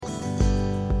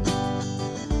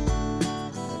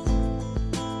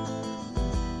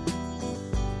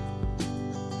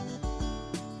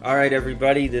All right,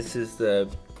 everybody, this is the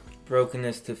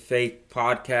Brokenness to Faith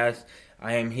podcast.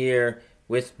 I am here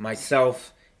with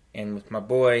myself and with my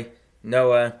boy,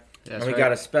 Noah. That's and we right.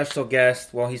 got a special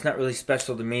guest. Well, he's not really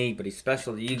special to me, but he's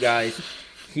special to you guys.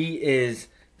 He is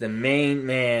the main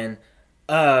man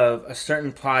of a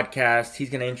certain podcast.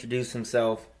 He's going to introduce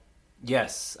himself.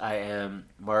 Yes, I am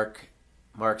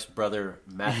Mark's brother,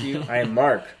 Matthew. I am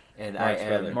Mark. And Mark's I am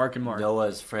brother. Mark and Mark.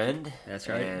 Noah's friend. That's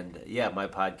right. And yeah, my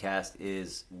podcast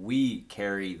is We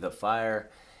Carry the Fire.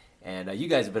 And you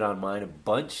guys have been on mine a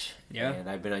bunch. Yeah. And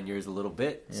I've been on yours a little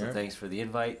bit. So Yeah. thanks for the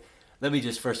invite. Let me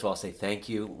just first of all say thank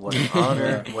you. What an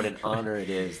honor. What an honor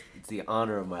it is. It's the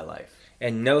honor of my life.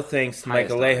 And no thanks to Mike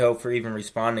Highest Alejo for even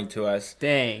responding to us.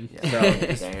 Dang.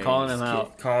 Yeah. So, Dang. Calling him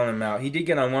out. calling him out. He did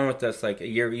get on one with us like a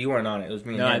year. You weren't on it. It was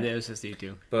me and No, him. I did. It was just you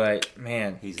two. But,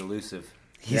 man, He's elusive.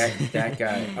 that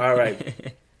guy. All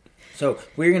right. So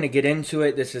we're going to get into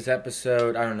it. This is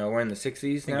episode, I don't know, we're in the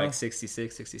 60s I think now? like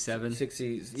 66, 67.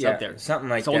 60s, It's yeah, up there. something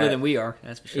like It's that. older than we are,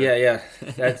 that's for sure. Yeah,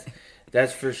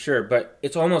 that's for sure. But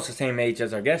it's almost the same age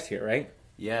as our guest here, right?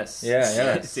 Yes. Yeah.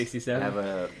 Yes. I 67. have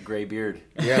a gray beard.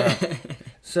 Yeah.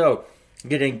 So,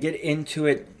 going to get into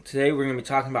it. Today we're going to be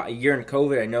talking about a year in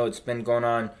COVID. I know it's been going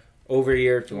on over a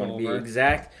year, if you want to be Over.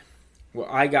 exact. Well,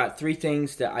 I got 3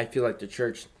 things that I feel like the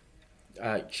church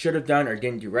should have done or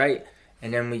didn't do right.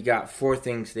 And then we got 4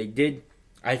 things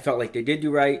I felt like they did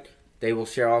do right. They will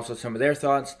share also some of their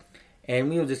thoughts. And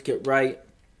we will just get right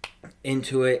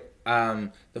into it.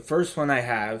 The first one I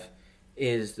have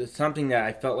is something that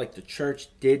I felt like the church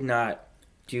did not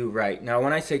do right. Now,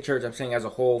 when I say church, I'm saying as a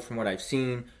whole, from what I've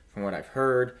seen, from what I've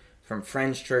heard, from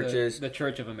friends' churches. The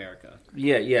Church of America.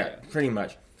 Yeah, pretty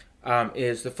much.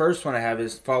 Is the first one I have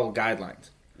is follow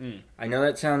guidelines. I know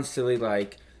that sounds silly,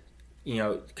 like,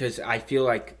 because I feel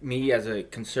like me as a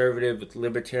conservative with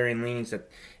libertarian leanings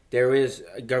that there is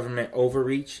a government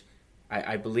overreach.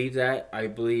 I believe that. I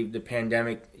believe the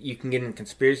pandemic, you can get into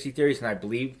conspiracy theories, and I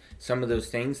believe some of those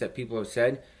things that people have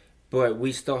said, but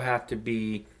we still have to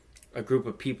be a group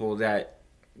of people that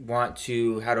want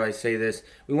to, how do I say this?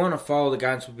 We want to follow the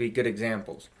guidance, will be good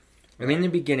examples. And in the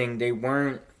beginning, they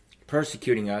weren't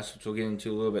persecuting us, which we'll get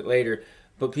into a little bit later,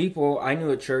 but I knew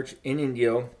a church in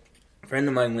Indio, a friend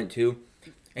of mine went to,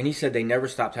 and he said they never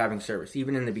stopped having service,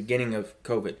 even in the beginning of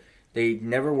COVID. They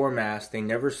never wore masks, they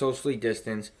never socially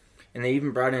distanced, and they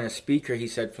even brought in a speaker, he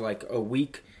said, for like a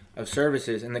week of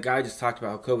services, and the guy just talked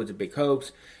about how COVID's a big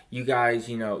hoax. You guys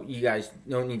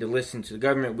don't need to listen to the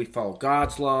government, we follow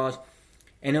God's laws,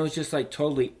 and it was just like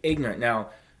totally ignorant. Now,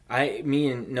 me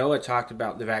and Noah talked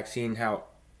about the vaccine, how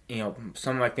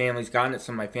some of my family's gotten it,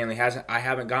 some of my family hasn't. I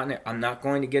haven't gotten it. I'm not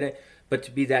going to get it. But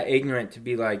to be that ignorant, to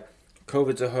be like,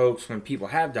 COVID's a hoax when people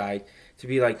have died, to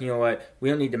be like, you know what, we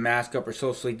don't need to mask up or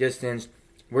socially distance.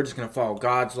 We're just going to follow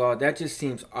God's law. That just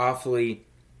seems awfully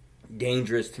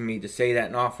dangerous to me to say that,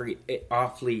 and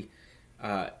awfully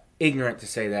ignorant to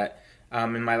say that.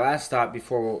 And my last thought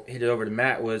before we'll hit it over to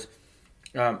Matt was,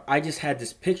 I just had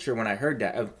this picture when I heard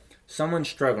that of someone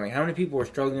struggling. How many people were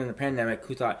struggling in the pandemic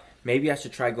who thought, maybe I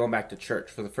should try going back to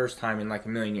church for the first time in like a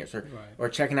million years, or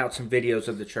checking out some videos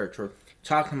of the church, or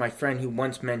talking to my friend who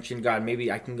once mentioned God,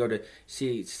 maybe I can go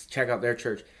to check out their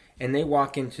church. And they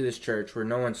walk into this church where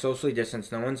no one's socially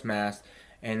distanced, no one's masked,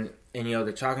 and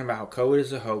they're talking about how COVID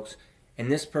is a hoax.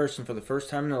 And this person, for the first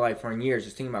time in their life or in years,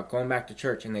 is thinking about going back to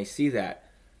church, and they see that,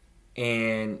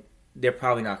 and they're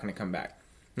probably not going to come back.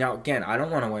 Now, again, I don't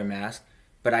want to wear a mask,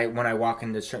 but when I walk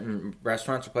into certain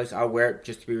restaurants or places, I'll wear it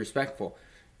just to be respectful.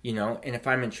 And if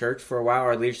I'm in church for a while,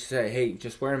 our leaders say, hey,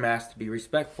 just wear a mask to be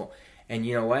respectful. And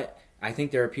you know what? I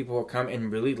think there are people who come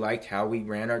and really liked how we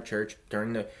ran our church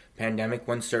during the pandemic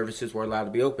when services were allowed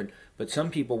to be open. But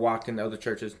some people walked into other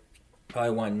churches,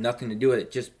 probably wanted nothing to do with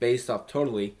it, just based off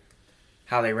totally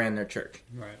how they ran their church.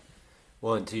 Right.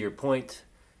 Well, and to your point,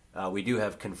 we do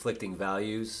have conflicting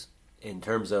values in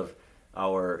terms of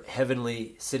our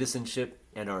heavenly citizenship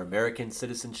and our American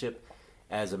citizenship.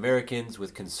 As Americans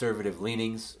with conservative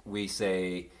leanings, we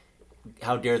say,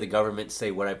 how dare the government say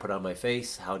what I put on my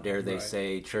face? How dare they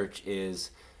say church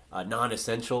is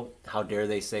non-essential? How dare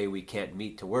they say we can't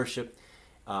meet to worship?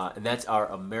 And that's our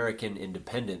American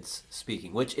independence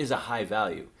speaking, which is a high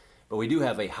value. But we do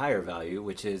have a higher value,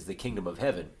 which is the kingdom of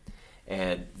heaven.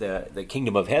 And the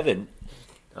kingdom of heaven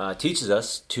teaches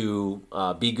us to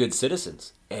be good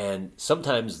citizens. And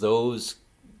sometimes those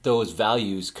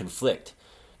values conflict,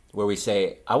 where we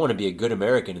say, I want to be a good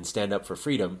American and stand up for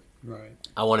freedom. Right.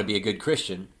 I want to be a good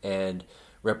Christian and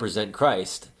represent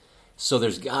Christ. So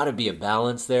there's got to be a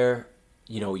balance there.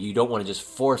 You don't want to just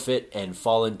forfeit and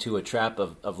fall into a trap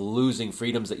of losing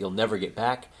freedoms that you'll never get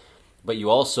back. but you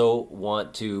also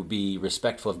want to be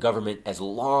respectful of government as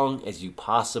long as you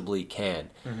possibly can,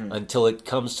 until it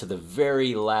comes to the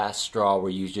very last straw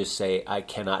where you just say, I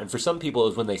cannot. And for some people, it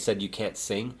was when they said you can't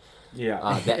sing.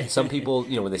 Yeah. That some people,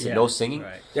 when they said no singing,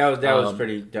 Right. that was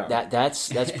pretty dumb. that's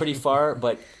pretty far.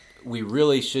 But we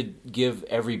really should give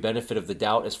every benefit of the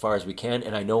doubt as far as we can.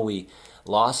 And I know we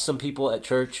lost some people at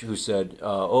church who said,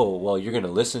 "Oh, well, you're going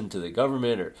to listen to the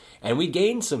government," and we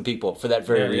gained some people for that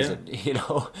very reason.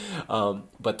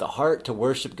 But the heart to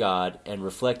worship God and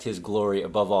reflect His glory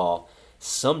above all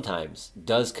sometimes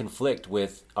does conflict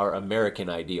with our American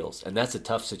ideals, and that's a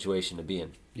tough situation to be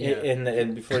in. Yeah.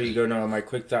 And before you go, Noah, my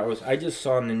quick thought was, I just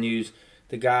saw in the news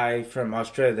the guy from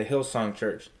Australia, the Hillsong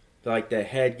Church, like the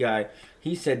head guy,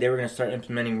 he said they were going to start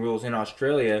implementing rules in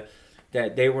Australia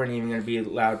that they weren't even going to be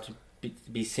allowed to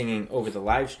be singing over the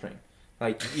live stream.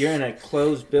 Like, you're in a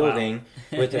closed building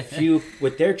with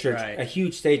their church, a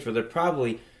huge stage where they're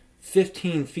probably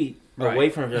 15 feet away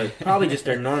from each other, probably just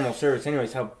their normal service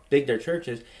anyways, how big their church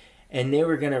is, and they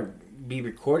were going to be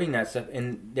recording that stuff,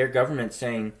 and their government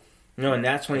saying, no, and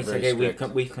that's when he said, hey,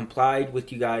 we've complied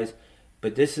with you guys,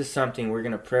 but this is something we're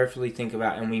going to prayerfully think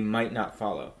about, and we might not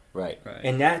follow. Right.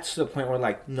 And that's the point where,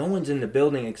 like, no one's in the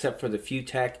building except for the few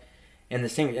tech and the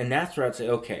singers, and that's where I'd say,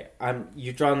 okay,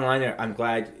 you're drawing the line there. I'm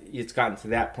glad it's gotten to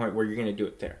that point where you're going to do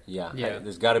it there. Yeah.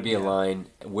 There's got to be a line.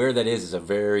 Where that is a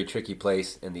very tricky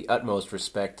place, and the utmost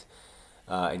respect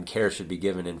and care should be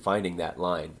given in finding that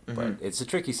line. But it's a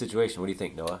tricky situation. What do you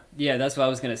think, Noah? Yeah, that's what I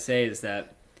was going to say, is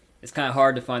that it's kind of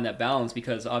hard to find that balance,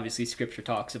 because obviously Scripture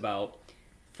talks about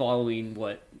following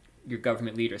what your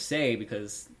government leaders say,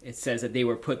 because it says that they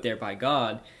were put there by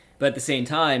God. But at the same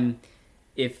time,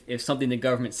 if something the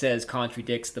government says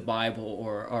contradicts the Bible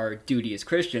or our duty as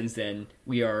Christians, then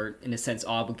we are, in a sense,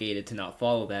 obligated to not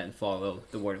follow that and follow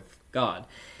the Word of God.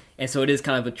 And so it is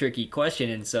kind of a tricky question.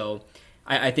 And so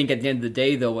I think at the end of the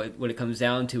day, though, what it comes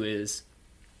down to is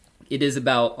it is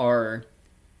about our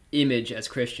image as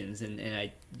Christians. And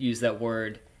I use that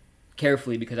word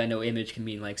carefully because I know image can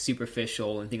mean like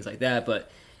superficial and things like that.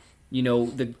 But,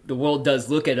 the world does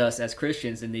look at us as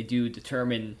Christians, and they do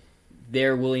determine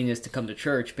their willingness to come to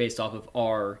church based off of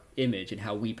our image and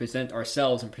how we present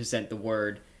ourselves and present the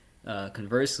word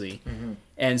conversely.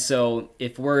 And so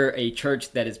if we're a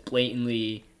church that is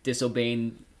blatantly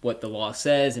disobeying what the law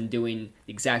says and doing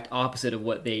the exact opposite of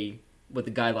what the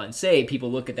guidelines say,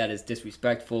 people look at that as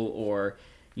disrespectful or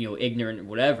ignorant or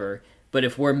whatever. But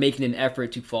if we're making an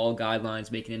effort to follow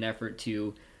guidelines, making an effort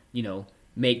to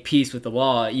make peace with the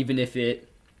law, even if it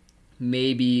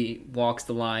maybe walks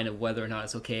the line of whether or not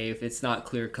it's okay, if it's not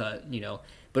clear cut,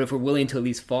 but if we're willing to at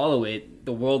least follow it,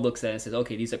 the world looks at it and says,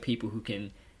 okay, these are people who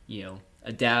can,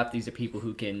 adapt. These are people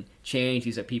who can change.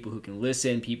 These are people who can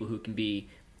listen, people who can be,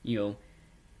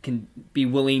 can be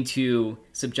willing to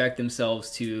subject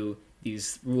themselves to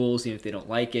these rules even if they don't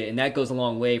like it. And that goes a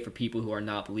long way for people who are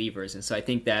not believers. And so I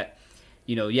think that,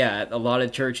 a lot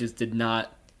of churches did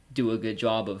not do a good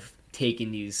job of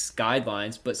taking these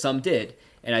guidelines, but some did.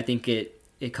 And I think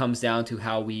it comes down to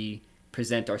how we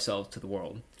present ourselves to the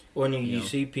world. When you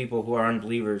see people who are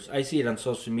unbelievers, I see it on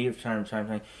social media from time to time,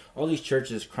 like, all these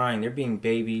churches crying, they're being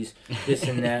babies, this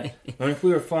and that. When if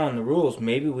we were following the rules,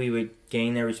 maybe we would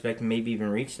gain their respect and maybe even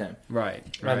reach them. Right.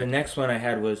 The next one I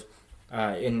had was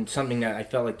in something that I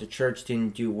felt like the church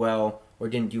didn't do well or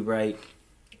didn't do right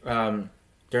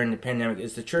during the pandemic,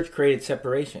 is the church created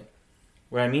separation.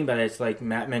 What I mean by that is, like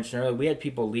Matt mentioned earlier, we had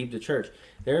people leave the church.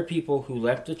 There are people who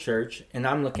left the church, and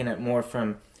I'm looking at more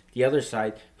from the other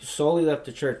side, who solely left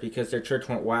the church because their church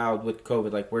went wild with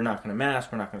COVID. Like, we're not going to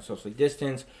mask, we're not going to socially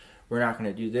distance, we're not going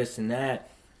to do this and that.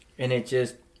 And it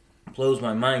just blows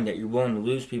my mind that you're willing to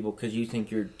lose people because you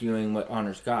think you're doing what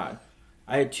honors God.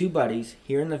 I had two buddies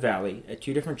here in the Valley at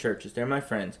two different churches. They're my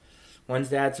friends. One's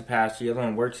dad's a pastor, the other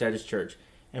one works at his church.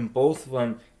 And both of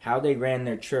them, how they ran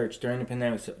their church during the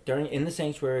pandemic, so in the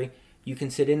sanctuary, you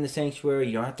can sit in the sanctuary,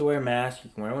 you don't have to wear a mask,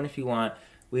 you can wear one if you want,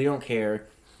 we don't care.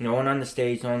 No one on the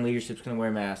stage, no one in leadership's going to wear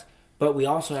a mask. But we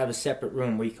also have a separate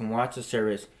room where you can watch the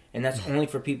service, and that's only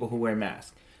for people who wear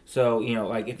masks. So,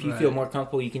 like, if you feel more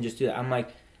comfortable, you can just do that. I'm like,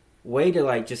 way to,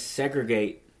 like, just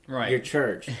segregate your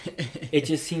church. It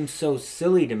just seems so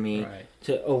silly to me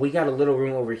we got a little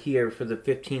room over here for the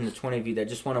 15 to 20 of you that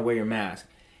just want to wear your mask.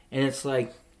 And it's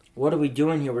like, what are we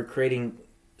doing here? We're creating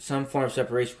some form of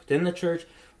separation within the church.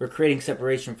 We're creating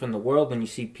separation from the world when you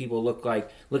see people look at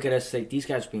us and say, these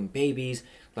guys are being babies.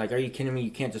 Like, are you kidding me?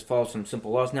 You can't just follow some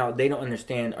simple laws. Now, they don't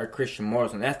understand our Christian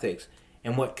morals and ethics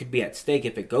and what could be at stake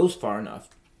if it goes far enough.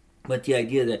 But the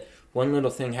idea that one little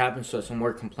thing happens to us and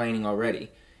we're complaining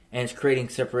already. And it's creating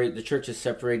the church has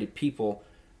separated people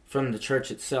from the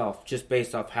church itself, just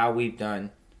based off how we've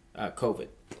done COVID.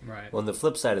 Right. Well, and the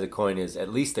flip side of the coin is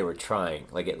at least they were trying.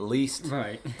 Like, at least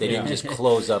Right. they didn't just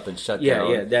close up and shut Yeah,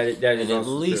 down. yeah, that is And at also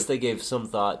least true. they gave some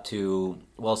thought to,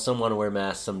 well, some want to wear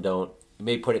masks, some don't. You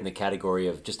may put it in the category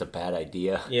of just a bad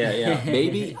idea. Yeah, yeah.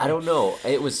 Maybe, I don't know.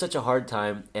 It was such a hard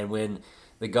time, and when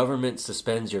the government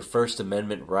suspends your First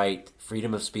Amendment right,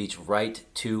 freedom of speech, right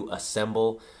to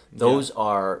assemble, those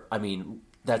are, I mean,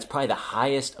 that's probably the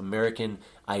highest American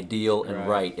ideal and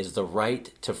right is the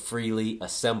right to freely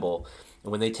assemble.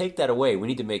 And when they take that away, we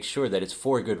need to make sure that it's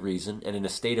for a good reason. And in a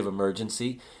state of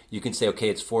emergency, you can say, okay,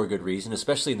 it's for a good reason,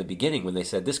 especially in the beginning when they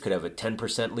said this could have a 10%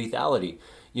 lethality.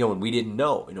 You know, and we didn't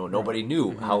know. You know, nobody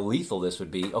knew how lethal this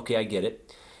would be. Okay, I get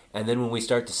it. And then when we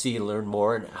start to see and learn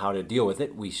more and how to deal with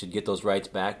it, we should get those rights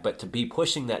back. But to be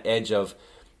pushing that edge of,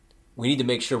 we need to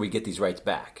make sure we get these rights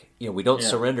back. You know, we don't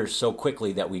surrender so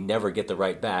quickly that we never get the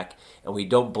right back, and we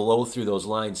don't blow through those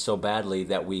lines so badly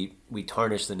that we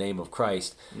tarnish the name of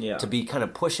Christ. Yeah. To be kind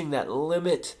of pushing that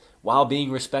limit while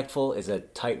being respectful is a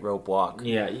tightrope walk.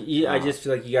 Yeah, I just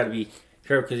feel like you got to be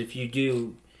careful, because if you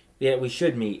do, we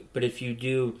should meet, but if you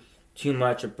do too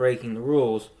much of breaking the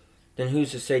rules, then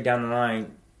who's to say down the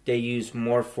line they use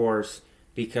more force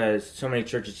because so many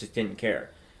churches just didn't care.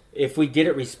 If we did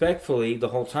it respectfully the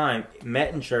whole time,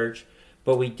 met in church,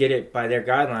 but we did it by their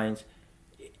guidelines,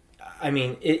 I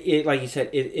mean, it like you said,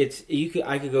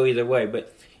 I could go either way,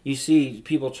 but you see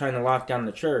people trying to lock down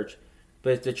the church,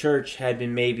 but if the church had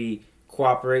been maybe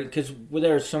cooperating, because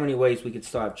there are so many ways we could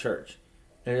still have church.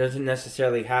 And it doesn't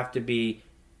necessarily have to be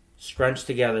scrunched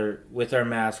together with our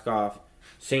mask off,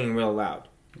 singing real loud.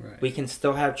 Right. We can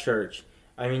still have church.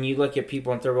 I mean, you look at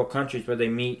people in third world countries where they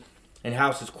meet in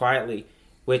houses quietly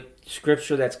with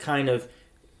scripture that's kind of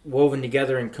woven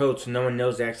together in codes, so no one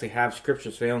knows they actually have scripture,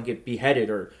 so they don't get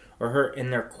beheaded or hurt,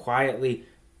 and they're quietly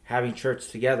having church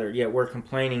together. Yet we're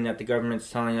complaining that the government's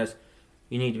telling us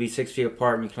you need to be 6 feet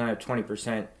apart and you can only have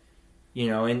 20%. You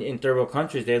know, in third world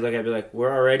countries, they look at it and be like,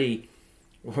 we're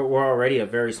already a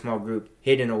very small group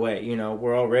hidden away. You know,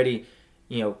 we're already,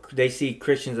 you know, they see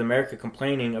Christians in America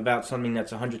complaining about something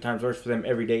that's 100 times worse for them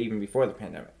every day, even before the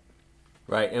pandemic.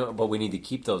 Right, but we need to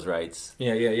keep those rights.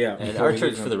 Yeah. And our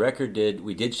church, for the record,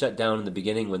 we did shut down in the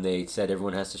beginning when they said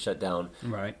everyone has to shut down.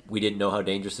 Right. We didn't know how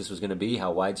dangerous this was going to be,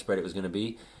 how widespread it was going to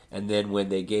be. And then when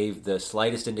they gave the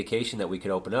slightest indication that we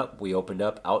could open up, we opened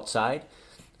up outside,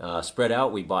 spread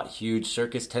out. We bought huge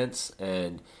circus tents,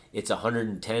 and it's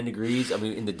 110 degrees. I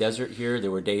mean, in the desert here,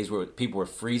 there were days where people were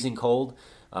freezing cold.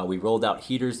 We rolled out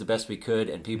heaters the best we could,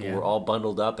 and people were all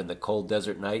bundled up in the cold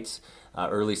desert nights,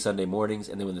 early Sunday mornings.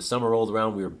 And then when the summer rolled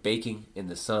around, we were baking in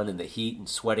the sun and the heat and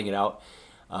sweating it out.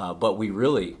 But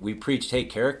we preached, hey,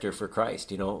 character for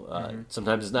Christ. You know,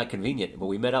 sometimes it's not convenient, but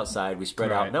we met outside, we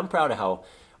spread out. And I'm proud of how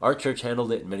our church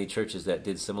handled it, and many churches that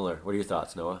did similar. What are your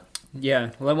thoughts, Noah? Yeah,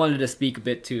 well, I wanted to speak a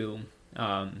bit to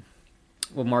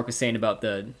what Mark was saying about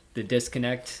the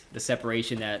disconnect, the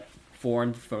separation that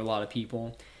formed for a lot of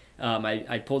people.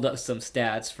 I pulled up some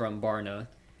stats from Barna.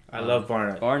 I love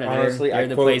Barna. Barna, honestly, they're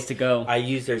the place to go. I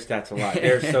use their stats a lot.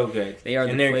 They're so good. They are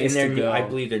the place to go. I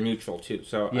believe they're neutral too,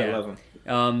 so I love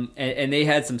them. And they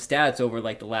had some stats over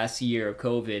like the last year of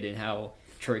COVID and how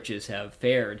churches have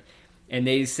fared. And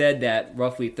they said that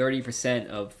roughly 30%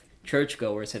 of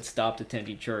churchgoers had stopped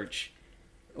attending church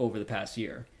over the past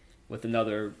year, with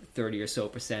another 30 or so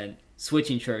percent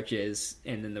switching churches,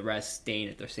 and then the rest staying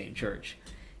at their same church.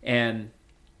 And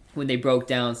when they broke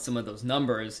down some of those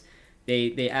numbers,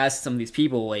 they asked some of these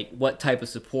people like what type of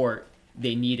support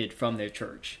they needed from their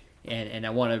church. And I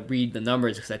want to read the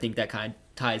numbers because I think that kind of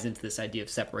ties into this idea of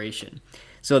separation.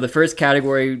 So the first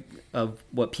category of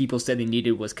what people said they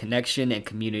needed was connection and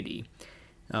community,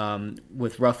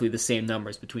 with roughly the same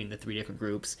numbers between the three different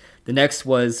groups. The next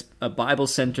was a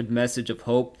Bible-centered message of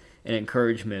hope and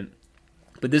encouragement.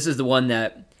 But this is the one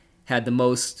that had the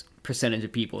most percentage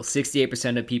of people.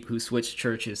 68% of people who switched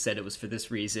churches said it was for this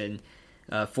reason.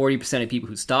 40% of people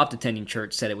who stopped attending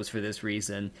church said it was for this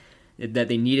reason, that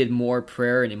they needed more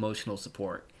prayer and emotional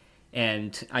support.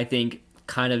 And I think,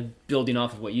 kind of building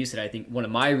off of what you said, I think one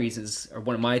of my reasons, or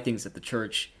one of my things that the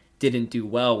church didn't do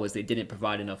well, was they didn't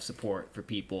provide enough support for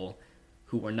people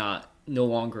who were no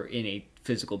longer in a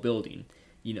physical building.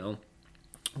 You know,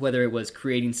 whether it was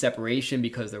creating separation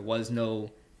because there was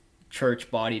no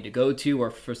church body to go to, or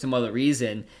for some other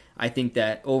reason. I think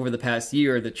that over the past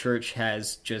year, the church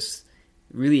has just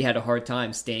really had a hard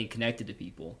time staying connected to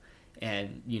people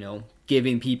and, you know,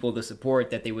 giving people the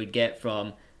support that they would get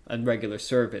from a regular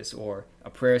service or a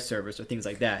prayer service or things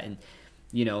like that. And,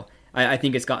 you know, I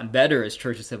think it's gotten better as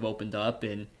churches have opened up.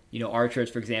 And, you know, our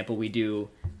church, for example, we do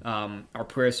Our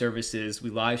prayer services, we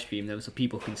live stream them so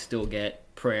people can still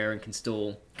get prayer and can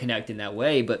still connect in that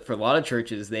way. But for a lot of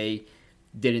churches, they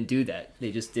didn't do that.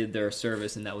 They just did their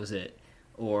service and that was it.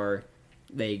 Or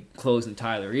they closed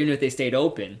entirely. Or even if they stayed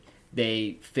open,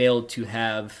 they failed to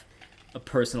have a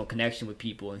personal connection with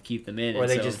people and keep them in. Or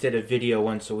they just did a video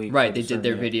once a week. Right, they did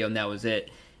their video and that was it.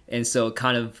 And so it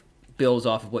kind of builds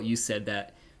off of what you said,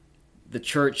 that the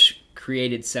church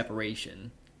created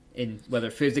separation, in whether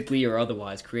physically or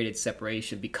otherwise, created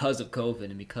separation because of COVID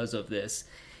and because of this.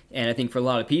 And I think for a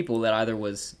lot of people that either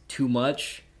was too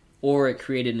much or it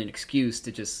created an excuse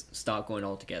to just stop going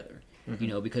altogether.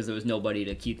 Because there was nobody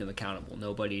to keep them accountable,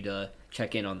 nobody to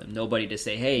check in on them, nobody to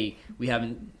say, hey, we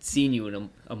haven't seen you in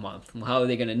a month. Well, how are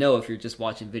they going to know if you're just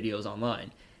watching videos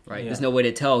online, right? Yeah. There's no way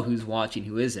to tell who's watching,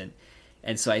 who isn't.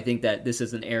 And so I think that this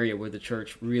is an area where the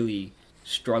church really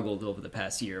struggled over the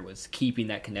past year, was keeping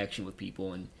that connection with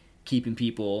people and keeping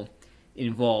people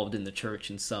involved in the church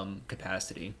in some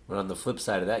capacity. But on the flip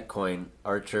side of that coin,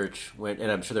 our church went,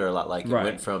 and I'm sure there are a lot like it,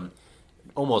 went from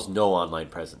almost no online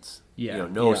presence.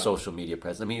 No social media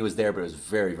presence. I mean, it was there, but it was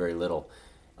very, very little.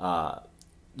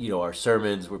 Our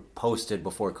sermons were posted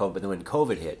before COVID, but then when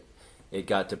COVID hit, it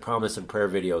got to promise and prayer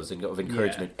videos and of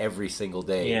encouragement every single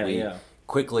day. We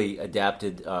quickly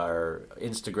adapted our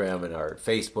Instagram and our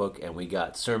Facebook, and we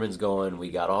got sermons going. We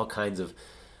got all kinds of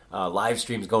live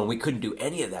streams going. We couldn't do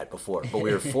any of that before, but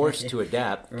we were forced to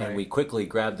adapt, and we quickly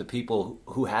grabbed the people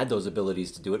who had those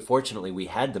abilities to do it. Fortunately, we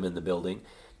had them in the building,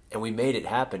 and we made it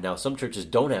happen. Now, some churches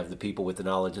don't have the people with the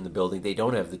knowledge in the building. They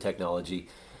don't have the technology.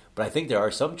 But I think there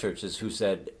are some churches who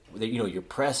said that, you're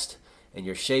pressed and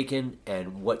you're shaken,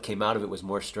 and what came out of it was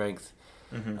more strength.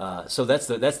 So that's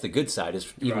the good side,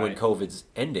 is even when COVID's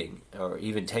ending, or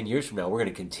even 10 years from now, we're going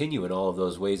to continue in all of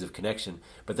those ways of connection.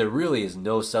 But there really is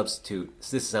no substitute.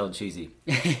 This sounds cheesy.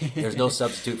 There's no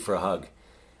substitute for a hug.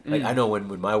 Like, I know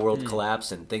when my world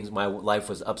collapsed and my life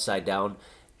was upside down,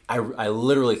 I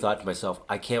literally thought to myself,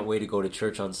 I can't wait to go to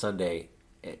church on Sunday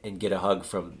and get a hug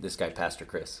from this guy, Pastor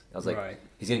Chris. I was like,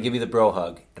 he's going to give me the bro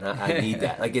hug, and I need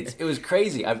that. Like, it was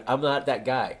crazy. I'm not that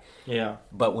guy. Yeah.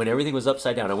 But when everything was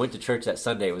upside down, I went to church that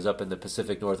Sunday. It was up in the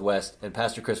Pacific Northwest, and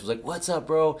Pastor Chris was like, "What's up,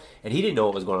 bro?" And he didn't know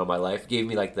what was going on in my life. Gave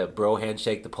me like the bro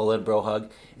handshake, the pull-in bro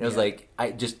hug, and I was like,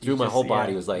 I just through my whole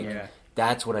body was like,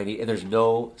 that's what I need. And there's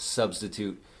no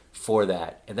substitute for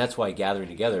that, and that's why gathering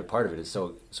together, part of it, is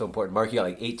so important. Mark, you got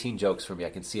like 18 jokes for me. I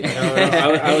can see it.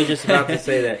 I was just about to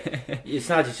say that it's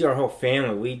not just our whole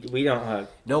family. We don't hug.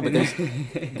 No, but there's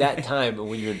that time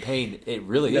when you're in pain, it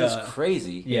really is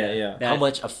crazy. How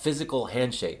much a physical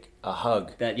handshake, a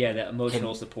hug, that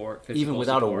emotional support, even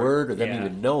without a word or them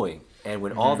even knowing, and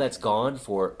when all that's gone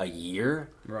for a year,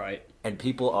 right? And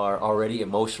people are already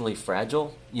emotionally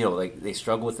fragile. Like they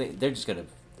struggle with it. They're just going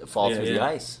to fall through the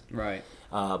ice, right?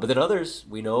 But then others,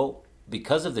 we know,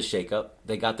 because of the shakeup,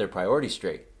 they got their priorities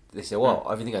straight. They say, well,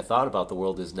 everything I thought about the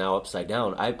world is now upside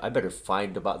down. I better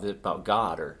find about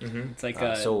God. Or It's like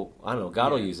so, I don't know,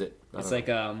 God will use it. It's like,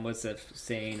 what's that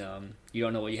saying? You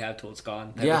don't know what you have till it's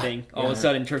gone type of thing. All of a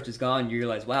sudden, church is gone. You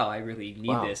realize, wow, I really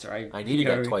need this. Or I needed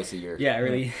that twice a year. Yeah, I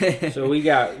really. So we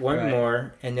got one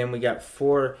more, and then we got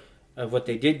 4 of what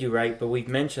they did do right, but we've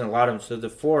mentioned a lot of them. So the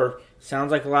 4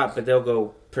 sounds like a lot, but they'll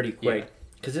go pretty quick. Yeah.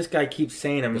 Because this guy keeps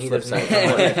saying them. He doesn't.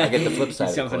 I get the flip side.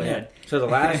 So the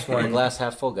last one, glass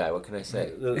half full guy. What can I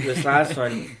say? This last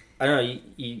one, I don't know.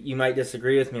 You might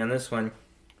disagree with me on this one.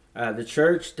 The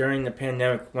church during the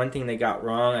pandemic, one thing they got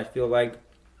wrong, I feel like,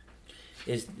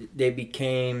 is they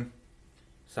became.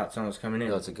 I thought someone was coming in.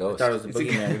 No, it's a ghost. I thought it was a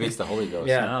boogeyman. Maybe it's the Holy Ghost.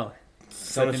 Yeah. No.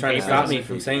 Someone's trying to stop me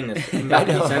from saying this. I'm about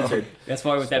to be censored. That's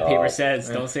why what that paper says.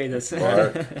 Don't say this.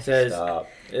 It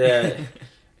says.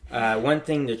 One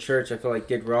thing the church, I feel like,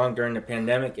 did wrong during the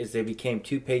pandemic is they became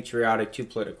too patriotic, too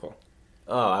political.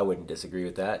 Oh, I wouldn't disagree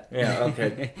with that. Yeah,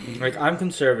 okay. Like, I'm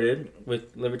conservative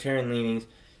with libertarian leanings,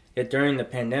 yet during the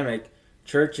pandemic,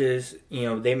 churches,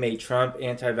 they made Trump,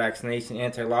 anti-vaccination,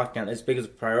 anti-lockdown as big as a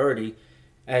priority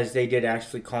as they did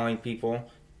actually calling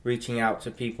people, reaching out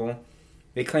to people.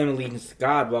 They claim allegiance to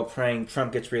God while praying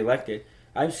Trump gets reelected.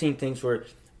 I've seen things where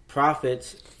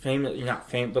prophets, not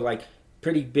famous, but like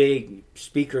pretty big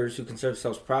speakers who consider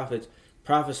themselves prophets,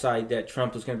 prophesied that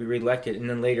Trump was going to be reelected, and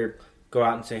then later go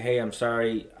out and say, "Hey, I'm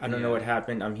sorry, I don't know what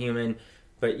happened, I'm human."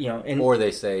 But or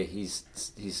they say he's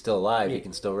still alive, he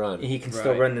can still run. He can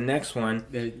still run the next one.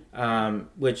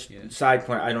 Which side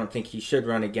point, I don't think he should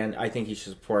run again. I think he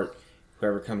should support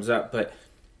whoever comes up. But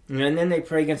and then they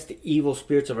pray against the evil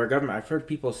spirits of our government. I've heard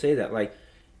people say that. Like,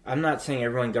 I'm not saying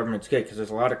everyone in government's good, because there's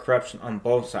a lot of corruption on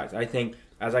both sides. I think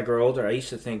as I grow older, I used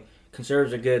to think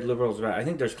conservatives are good, liberals are bad. I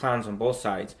think there's clowns on both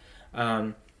sides.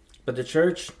 But the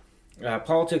church,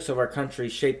 politics of our country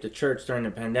shaped the church during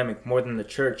the pandemic more than the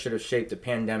church should have shaped the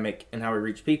pandemic and how we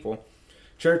reach people.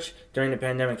 Church during the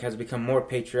pandemic has become more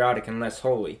patriotic and less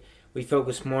holy. We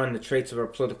focus more on the traits of our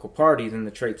political party than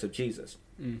the traits of Jesus.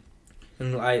 And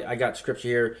I got scripture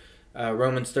here,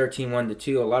 Romans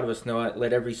 13:1-2. A lot of us know it.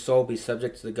 Let every soul be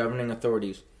subject to the governing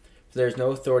authorities, for there is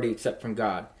no authority except from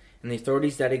God, and the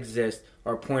authorities that exist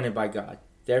are appointed by God.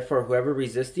 Therefore, whoever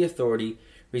resists the authority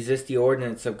resists the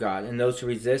ordinance of God, and those who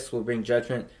resist will bring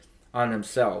judgment on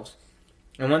themselves.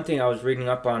 And one thing I was reading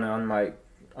up on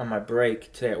my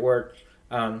break today at work,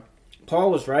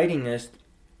 Paul was writing this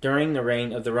during the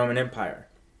reign of the Roman Empire.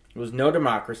 There was no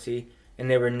democracy, and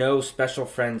there were no special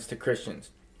friends to Christians.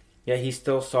 Yet he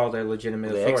still saw their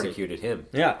legitimate They authority. executed him.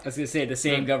 Yeah. I was going to say, the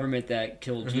same government that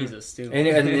killed Jesus, too.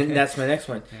 And that's my next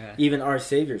one. Yeah. Even our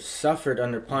Savior suffered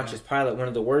under Pontius Pilate, one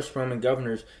of the worst Roman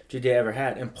governors Judea ever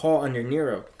had, and Paul under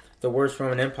Nero, the worst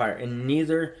Roman Empire. And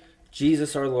neither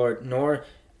Jesus our Lord nor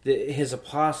his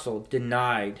apostle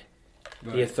denied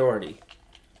the authority.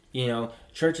 You know,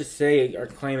 churches today are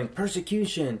claiming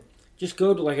persecution. Just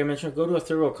go to, like I mentioned, go to a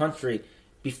third world country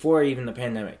before even the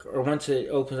pandemic, or once it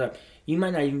opens up. You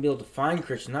might not even be able to find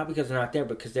Christians, not because they're not there,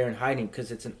 but because they're in hiding,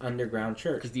 because it's an underground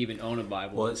church. Because they even own a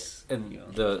Bible. Well,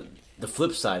 the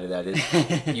flip side of that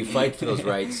is you fight for those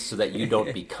rights so that you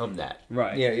don't become that.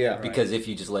 Right. Yeah. Because if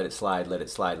you just let it slide,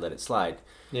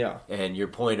 Yeah. and your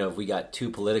point of we got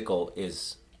too political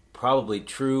is probably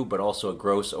true, but also a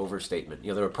gross overstatement.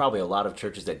 You know, there were probably a lot of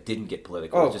churches that didn't get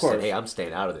political. Oh, They of just course. said, hey, I'm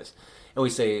staying out of this. And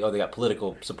we say, oh, they got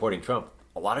political supporting Trump.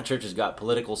 A lot of churches got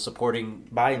political supporting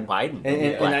Biden.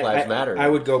 And Black Lives Matter. I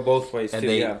would go both ways, and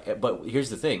too, But here's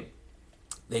the thing.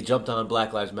 They jumped on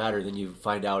Black Lives Matter, then you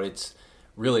find out it's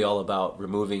really all about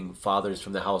removing fathers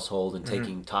from the household and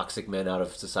taking toxic men out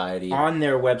of society. On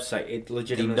their website, it The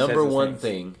legitimately number says one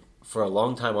thing for a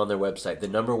long time on their website, the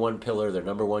number one pillar, their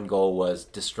number one goal was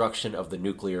destruction of the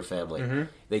nuclear family.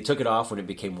 They took it off when it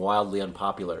became wildly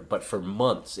unpopular, but for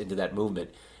months into that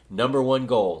movement, number one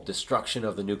goal, destruction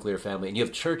of the nuclear family. And you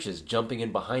have churches jumping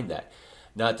in behind that.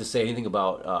 Not to say anything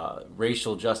about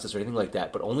racial justice or anything like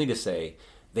that, but only to say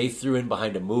they threw in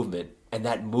behind a movement, and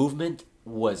that movement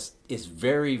is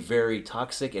very, very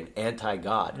toxic and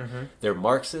anti-God. They're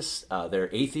Marxists, they're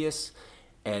atheists,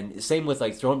 and same with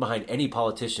like throwing behind any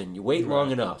politician. You wait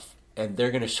long enough, and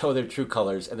they're going to show their true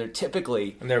colors, and they're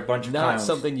typically And they're a bunch of not clowns.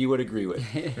 something you would agree with.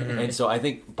 And so I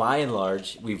think by and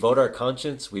large, we vote our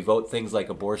conscience, we vote things like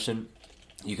abortion,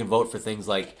 you can vote for things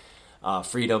like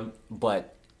freedom,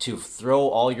 but to throw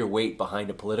all your weight behind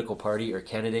a political party or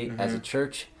candidate as a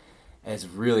church is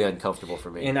really uncomfortable for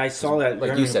me. And I saw that like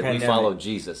during you the said, we pandemic. follow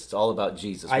Jesus. It's all about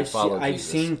Jesus. We follow I've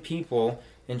Jesus. seen people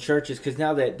in churches, because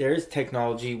now that there is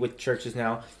technology with churches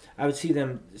now, I would see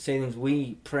them say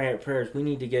things, prayers, we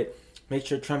need to make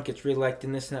sure Trump gets reelected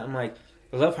and this and that. I'm like,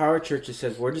 I love how our church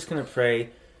says, we're just going to pray,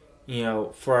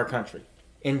 for our country.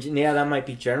 And yeah, that might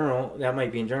be in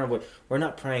general, but we're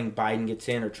not praying Biden gets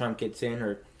in or Trump gets in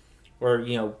or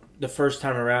the first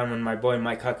time around when my boy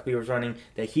Mike Huckabee was running,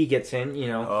 that he gets in,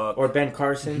 or Ben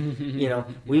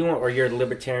Carson, we weren't, or your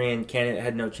libertarian candidate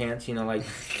had no chance,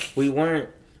 we weren't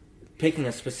picking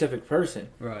a specific person.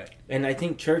 Right. And I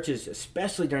think churches,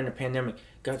 especially during the pandemic,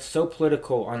 got so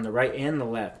political on the right and the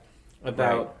left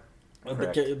about,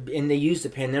 and they used the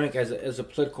pandemic as a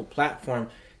political platform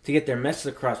to get their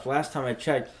message across. Last time I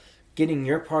checked, getting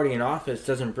your party in office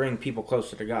doesn't bring people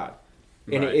closer to God.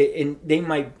 Right.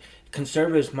 And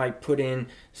conservatives might put in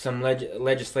some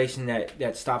legislation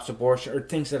that stops abortion or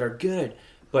things that are good,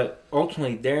 but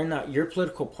ultimately they're not, your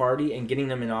political party and getting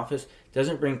them in office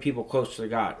doesn't bring people closer to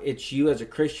God. It's you as a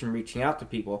Christian reaching out to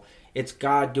people. It's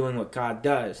God doing what God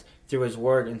does through His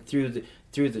Word and through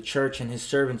the church and His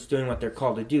servants doing what they're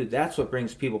called to do. That's what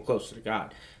brings people closer to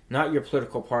God. Not your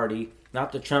political party,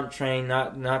 not the Trump train,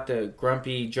 not the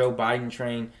grumpy Joe Biden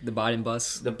train. The Biden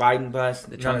bus. The Biden bus.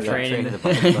 The Trump train. The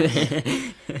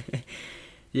Biden bus.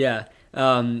 Yeah.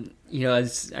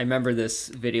 As I remember this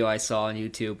video I saw on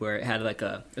YouTube where it had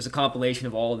there's a compilation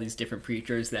of all of these different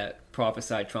preachers that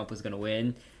prophesied Trump was going to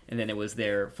win, and then it was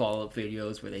their follow-up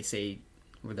videos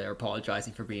where they're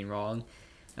apologizing for being wrong.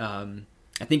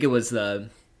 I think it was the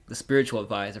spiritual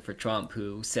advisor for Trump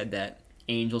who said that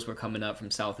angels were coming up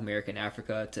from South America and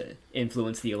Africa to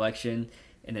influence the election,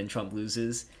 and then Trump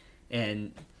loses,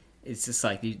 and it's just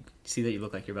like, you see that you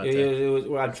look like you're about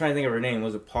to... I'm trying to think of her name.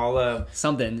 Was it Paula?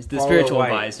 Something. The Paula spiritual White.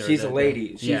 advisor. She's a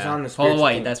lady. She's on the Paula spiritual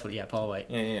White. team. That's what. Yeah, Paula White.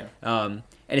 Yeah. And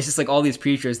it's just like all these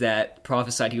preachers that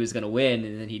prophesied he was going to win,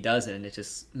 and then he doesn't, and it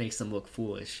just makes them look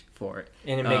foolish for it.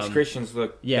 And it makes Christians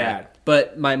look bad.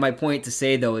 But my point to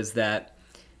say, though, is that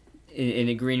in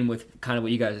agreeing with kind of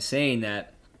what you guys are saying,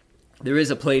 that there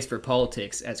is a place for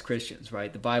politics as Christians,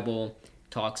 right? The Bible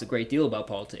talks a great deal about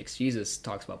politics. Jesus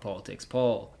talks about politics.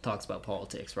 Paul talks about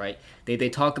politics, right? They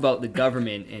talk about the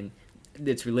government and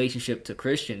its relationship to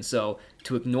Christians. So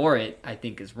to ignore it, I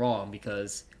think, is wrong,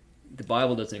 because the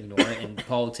Bible doesn't ignore it, and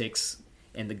politics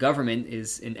and the government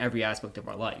is in every aspect of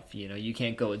our life. You know, you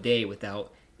can't go a day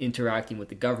without interacting with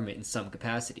the government in some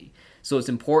capacity. So it's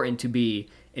important to be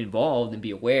involved and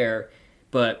be aware,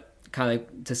 but kind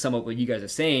of to sum up what you guys are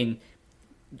saying,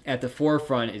 at the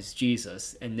forefront is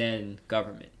Jesus and then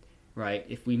government, right?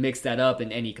 If we mix that up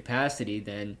in any capacity,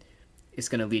 then it's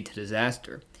going to lead to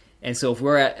disaster. And so if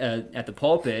we're at the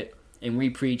pulpit and we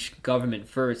preach government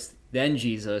first, then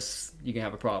Jesus, you can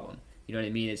have a problem. You know what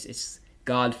I mean? It's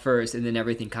God first, and then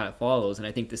everything kind of follows. And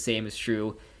I think the same is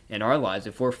true in our lives.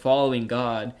 If we're following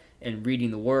God and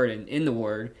reading the Word and in the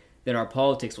Word, then our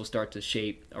politics will start to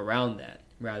shape around that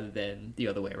rather than the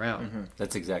other way around. Mm-hmm.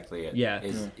 That's exactly it. Yeah.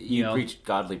 You preach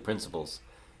godly principles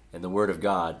and the Word of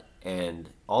God, and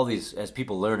all these, as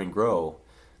people learn and grow,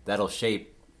 that'll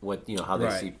shape what, how they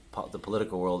see the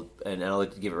political world. And I'll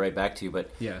give it right back to you,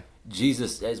 but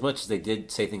Jesus, as much as they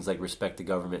did say things like respect the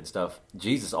government and stuff,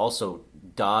 Jesus also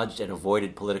dodged and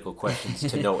avoided political questions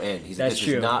to no end. He said, this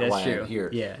is not why I'm here.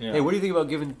 Yeah. Hey, what do you think about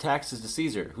giving taxes to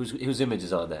Caesar? Whose image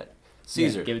is on that?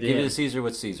 Caesar. Yeah, give it to Caesar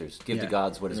what's Caesar's. Give to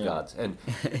God's what is God's. And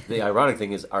the ironic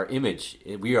thing is, our image,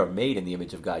 we are made in the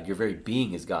image of God. Your very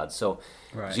being is God. So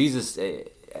Jesus,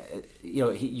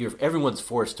 everyone's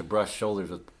forced to brush shoulders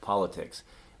with politics,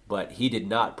 but he did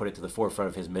not put it to the forefront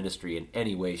of his ministry in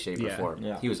any way, shape, or form.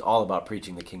 Yeah. He was all about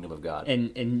preaching the kingdom of God.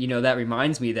 And that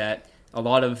reminds me that a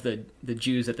lot of the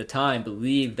Jews at the time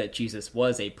believed that Jesus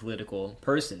was a political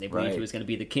person. They believed he was going to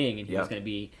be the king and he was going to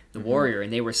be the warrior.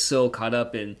 And they were so caught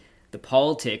up in the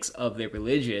politics of their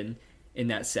religion in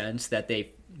that sense that they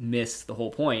missed the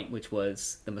whole point, which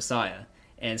was the Messiah.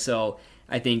 And so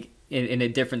I think in a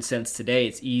different sense today,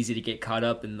 it's easy to get caught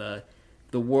up in the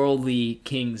worldly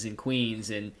kings and queens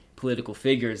and political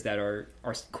figures that are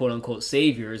quote-unquote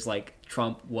saviors, like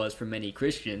Trump was for many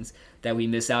Christians, that we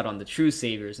miss out on the true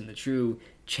saviors and the true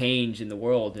change in the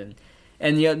world. And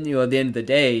at the end of the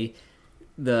day,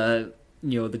 the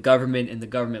government and the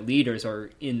government leaders are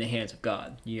in the hands of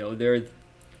God. They're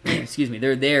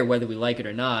they're there whether we like it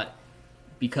or not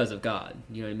because of God.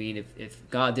 You know what I mean? If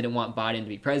God didn't want Biden to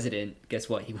be president, guess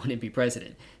what? He wouldn't be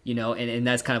president. And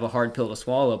that's kind of a hard pill to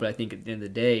swallow, but I think at the end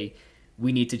of the day,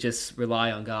 we need to just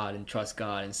rely on God and trust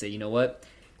God and say, you know what?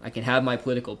 I can have my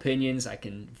political opinions, I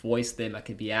can voice them, I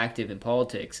can be active in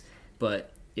politics,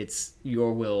 but it's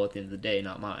your will at the end of the day,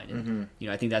 not mine.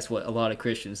 And, I think that's what a lot of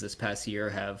Christians this past year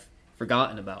have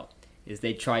forgotten about, is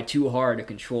they try too hard to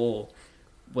control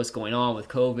what's going on with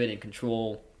COVID and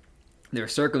control their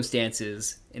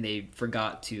circumstances, and they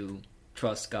forgot to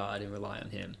trust God and rely on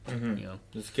Him.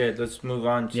 That's good. Let's move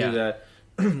on to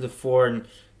the four, and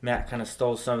Matt kind of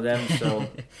stole some of them. So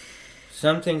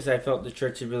some things I felt the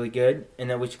church did really good, and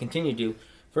that we should continue to do.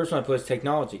 First one I put is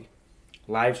technology.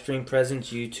 Live stream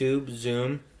presence, YouTube,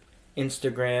 Zoom,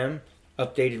 Instagram,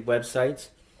 updated websites.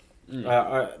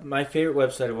 My favorite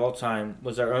website of all time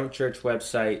was our own church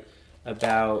website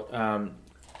about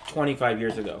 25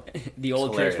 years ago. The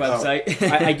old church website.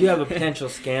 I do have a potential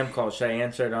scam call. Should I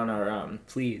answer it on our...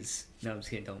 Please. No, I'm just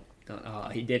kidding.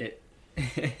 Don't. He did it.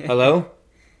 Hello?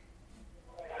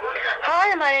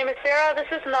 Hi, my name is Sarah. This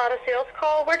is not a sales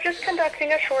call. We're just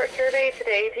conducting a short survey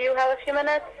today. Do you have a few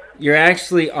minutes? You're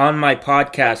actually on my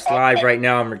podcast live right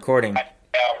now. I'm recording.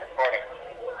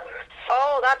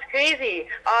 Oh, that's crazy.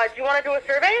 Do you want to do a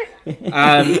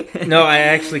survey? No, I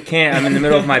actually can't. I'm in the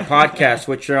middle of my podcast,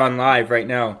 which you're on live right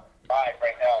now.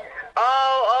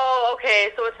 Oh, okay.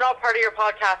 So it's not part of your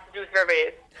podcast to do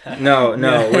surveys. No,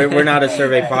 we're not a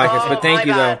survey podcast, but thank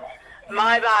you, though.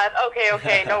 My bad.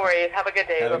 Okay. No worries. Have a good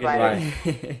day.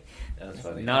 Bye-bye. That was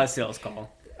funny. Not a sales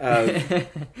call.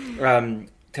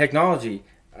 Technology.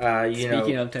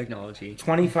 Speaking of technology.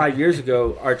 25 years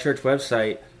ago, our church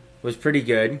website was pretty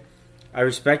good. I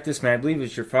respect this man. I believe it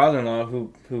was your father-in-law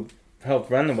who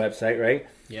helped run the website, right?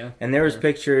 Yeah. And there was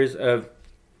pictures of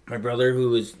my brother, who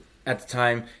was, at the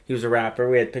time, he was a rapper.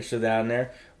 We had pictures of that on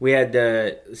there. We had,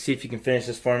 see if you can finish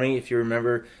this for me. If you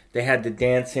remember, they had the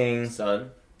dancing...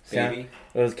 Son? Baby?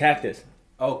 It was Cactus.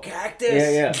 Oh, Cactus!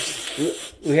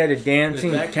 Yeah. We had a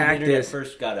dancing Cactus. When the internet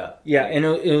first got up. Yeah, and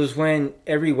it was when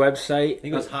every website... I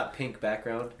think it was hot pink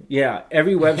background. Yeah,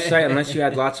 every website, unless you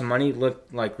had lots of money,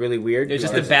 looked like really weird. It was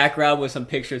just the background with some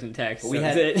pictures and text. We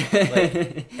had it.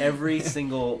 Like, every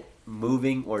single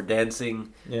moving or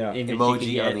dancing Yeah. Image you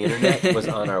emoji can on the get. internet was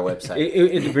on our website.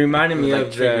 It reminded It was me like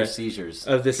of trigger seizures.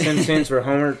 The Simpsons, where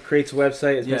Homer creates a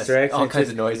website as Yes, Mr. X, all and it's kinds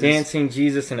just of noises. dancing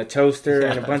Jesus and a toaster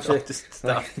and a Yeah, bunch of just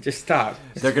stop. just stop.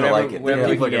 They're gonna Whatever- like it. whatever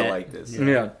People are we gonna get. like this.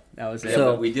 Yeah. That was Yeah, it.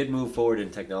 So- but we did move forward in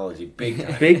technology big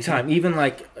time. Big time. Even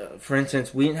like, for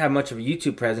instance, we didn't have much of a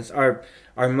YouTube presence. Our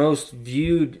most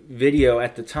viewed video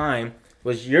at the time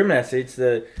was your message.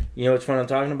 You know which one I'm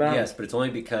talking about? Yes, but it's only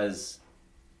because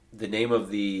the name of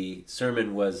the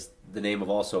sermon was the name of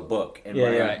also a book, and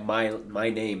Yeah, my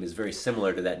name is very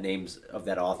similar to that names of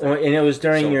that author. Well, and it was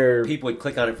during So your people would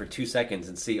click on it for 2 seconds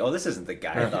and see, oh, this isn't the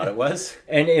guy I thought it was.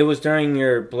 and it was during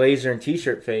your blazer and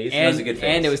t-shirt phase. was And, a good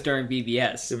phase. and it was during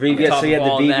BBS. The BBS, On top so you of had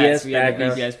the all that, BBS so we had the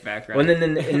background. BBS background. Well,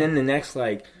 and then the next,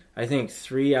 like, I think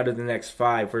 3 out of the next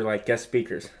 5 were like guest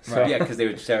speakers. So, Right. Yeah, because they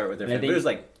would share it with their And I friends. But think- it was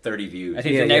like 30 views. I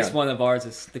think Yeah, the next yeah. one of ours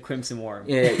is the Crimson Worm.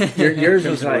 Yeah, yours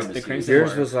was Crimson like Worm is Crimson yours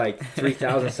Worm. was like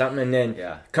 3,000 something, and then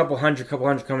Yeah. a couple hundred coming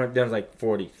up. Then it was like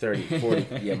 40, 30, 40.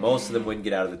 Yeah, most of them wouldn't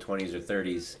get out of the 20s or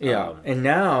 30s. Yeah, and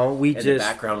now we and the just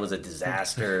background was a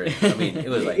disaster. I mean, it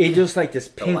was like it just like this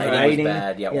the pink lighting lighting. was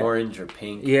bad. Yeah, orange or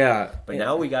pink. Yeah, But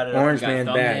now we got it. Orange We got Man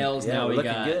bad. thumbnails. Yeah, now we're we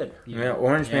looking got good. Yeah,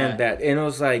 Orange Man bad. And it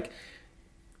was like,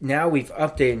 now we've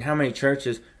updated how many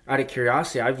churches. Out of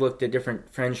curiosity, I've looked at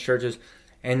different friends' churches,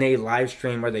 and they live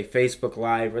stream, or they Facebook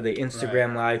Live, or they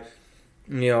Instagram Live.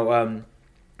 You know,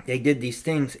 they did these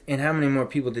things, and how many more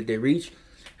people did they reach?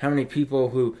 How many people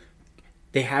who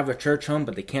they have a church home,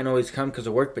 but they can't always come because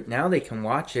of work, but now they can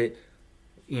watch it.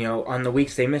 You know, on the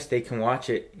weeks they miss, they can watch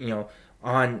it. You know,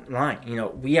 online. You know,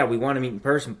 we want to meet in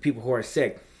person. People who are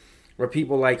sick, or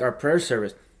people like our prayer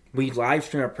service. We live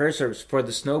stream our prayer service for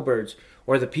the snowbirds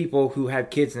or the people who have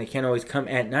kids and they can't always come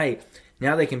at night.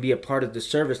 Now they can be a part of the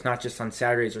service, not just on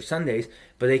Saturdays or Sundays,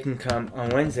 but they can come on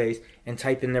Wednesdays and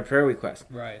type in their prayer request.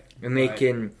 Right. And they Right.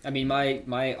 can, I mean, my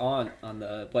aunt on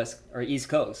the West or East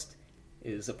Coast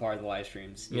is a part of the live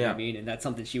streams. You know what I mean? And that's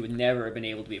something she would never have been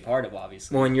able to be a part of,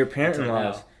 obviously. well, and your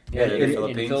parent-in-laws. Until Yeah, in- in the in-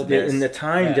 Philippines. Philippines. And the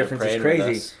time Yeah, difference is praying with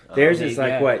crazy. us. Theirs they- is like,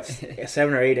 yeah. what,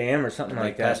 7 or 8 a.m. or something Like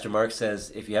like that. Pastor Mark says,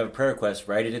 if you have a prayer request,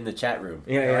 write it in the chat room.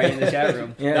 Yeah, yeah. Right in the chat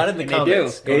room. Yeah. Not in the And they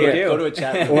comments. do. Go, Yeah, to, yeah. go to a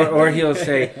chat room. or he'll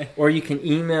say, or you can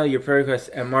email your prayer request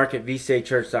at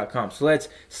mark@vsachurch.com. So let's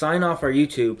sign off our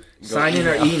YouTube, sign in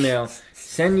our email,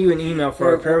 send you an email for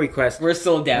our prayer request. We're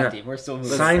still adapting. We're still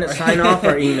moving. Sign forward. off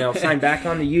our email, sign back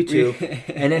on the YouTube,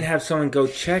 and then have someone go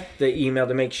check the email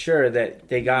to make sure that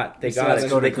they got still it. have Let's to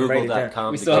so go to they can write it down.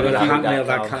 google.com. We still have Go to a few-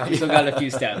 hotmail.com. We still got a few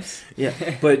steps. Yeah,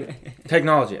 but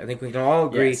technology, I think we can all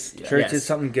agree, Yes, yeah. church Yes. is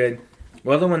something good.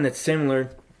 Well, the one that's similar,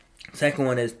 second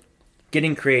one is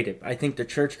getting creative. I think the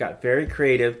church got very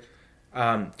creative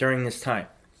during this time.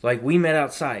 Like, we met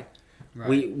outside.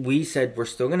 Right. We said we're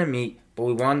still going to meet, but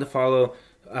we wanted to follow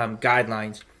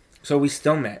guidelines. So we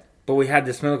still met, but we had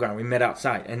this middle ground. We met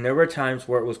outside, and there were times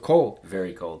where it was cold.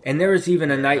 Very cold. And there was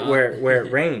even a night where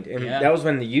it rained, and Yeah. that was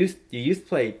when the youth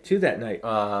played too that night.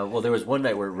 Well, there was one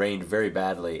night where it rained very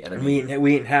badly, and I And mean,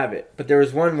 we didn't have it, but there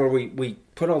was one where we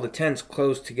put all the tents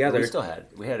close together. we still had it.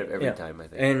 We had it every Yeah. time, I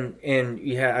think. And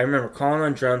you had, I remember calling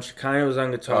on drums. Shekinah was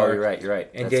on guitar. Oh, you're right. You're right.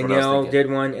 And That's what I was Danielle thinking.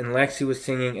 did one, and Lexi was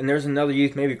singing, and there was another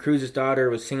youth, maybe Cruz's daughter,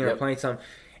 was singing or Yep. playing something,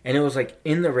 and it was like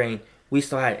in the rain. We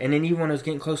still had it, and then even when it was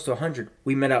getting close to 100,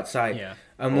 we met outside. Yeah.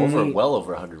 When Well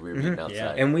over 100. We were meeting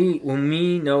outside. and when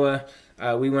me, Noah,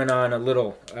 we went on a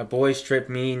little boys trip.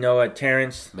 Me, Noah,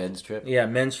 Terrence, Men's trip. yeah,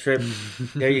 men's trip.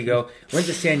 There you go. Went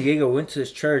to San Diego. Went to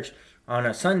this church on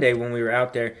a Sunday when we were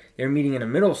out there. They were meeting in a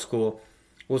middle school.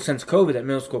 Well, since COVID, that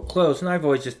middle school closed, and I've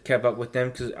always just kept up with them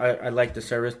because I like the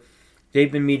service.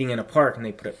 They've been meeting in a park, and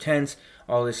they put up tents,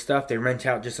 all this stuff. They rent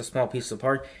out just a small piece of the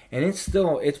park, and it's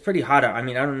pretty hot out. I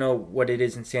mean, I don't know what it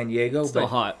is in San Diego, Still but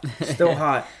hot. still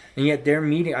hot. And yet they're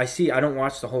meeting. I don't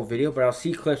watch the whole video, but I'll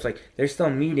see clips like they're still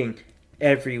meeting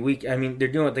every week. I mean, they're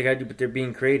doing what they got to do, but they're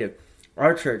being creative.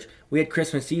 Our church, we had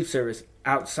Christmas Eve service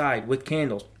outside with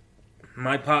candles.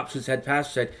 My pops, who's head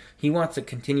pastor, said he wants to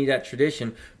continue that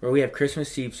tradition where we have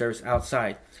Christmas Eve service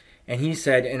outside. And he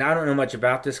said, and I don't know much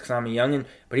about this because I'm a youngin',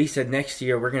 but he said next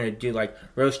year we're going to do like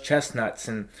roast chestnuts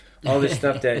and all this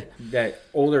stuff that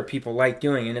older people like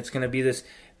doing. And it's going to be this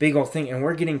big old thing. And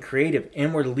we're getting creative.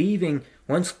 And we're leaving,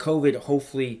 once COVID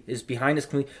hopefully is behind us,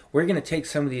 we're going to take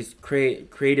some of these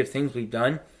creative things we've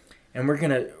done, and we're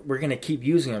gonna keep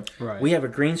using them. Right. We have a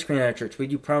green screen at our church. We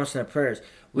do promise and prayers.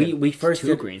 We first Two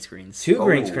did green screens. two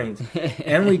green Oh. screens,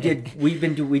 and we did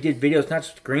videos, not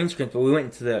just green screens, but we went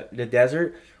into the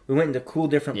desert. We went into cool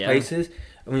different Yeah. places.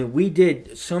 I mean, we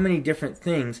did so many different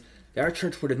things that our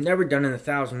church would have never done in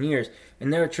 1,000 years.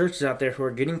 And there are churches out there who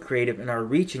are getting creative and are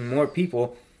reaching more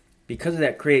people because of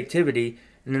that creativity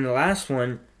And then the last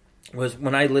one was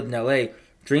when I lived in LA,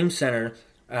 Dream Center,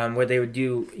 where they would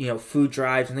do, food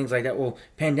drives and things like that. Well,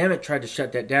 pandemic tried to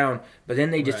shut that down, but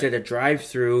then they just did a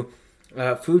drive-through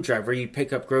food drive where you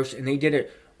pick up groceries, and they did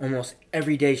it almost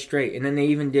every day straight. And then they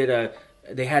even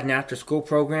they had an after-school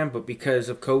program, but because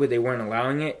of COVID, they weren't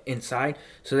allowing it inside.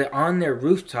 So that on their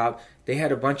rooftop, they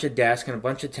had a bunch of desks and a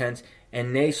bunch of tents,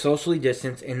 and they socially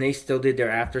distanced, and they still did their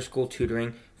after-school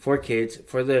tutoring for kids,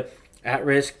 for the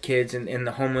at-risk kids and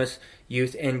the homeless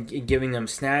youth, and giving them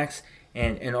snacks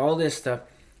and all this stuff.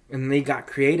 And they got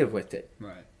creative with it.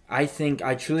 Right.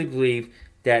 I truly believe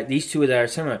that these two that are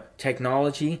similar,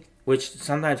 technology, which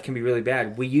sometimes can be really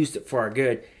bad, we used it for our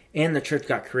good, and the church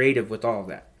got creative with all of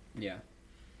that. Yeah.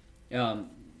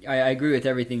 I agree with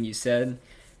everything you said,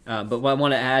 but what I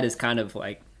want to add is kind of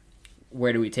like,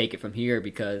 where do we take it from here?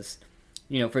 Because,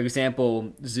 for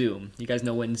example, Zoom. You guys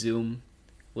know when Zoom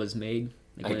was made?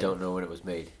 I don't know when it was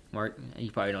made. Mark,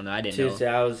 you probably don't know. I didn't know.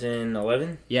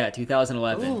 2011? Yeah,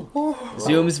 2011.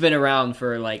 Zoom's been around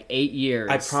for like 8 years.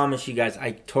 I promise you guys,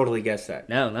 I totally guessed that.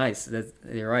 No, nice.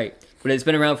 You're right. But it's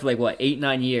been around for like, 8,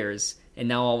 9 years, and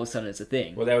now all of a sudden it's a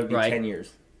thing. Well, that would be right? 10 years.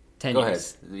 10 Go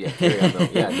years. ahead. Yeah, carry on though.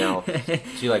 Yeah, now.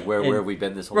 See, like, where have we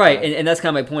been this whole right, time? and that's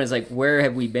kind of my point, is like, where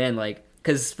have we been? Like,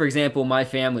 because, for example, my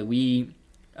family, we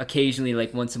occasionally,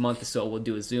 like once a month or so, we'll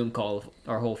do a Zoom call of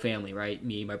our whole family, right?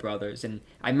 Me, my brothers. And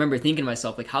I remember thinking to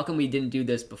myself, like, how come we didn't do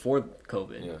this before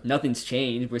COVID? Yeah. Nothing's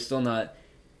changed. We're still not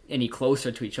any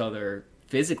closer to each other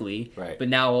physically. Right. But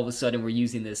now all of a sudden we're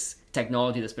using this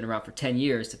technology that's been around for 10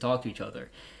 years to talk to each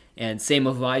other. And same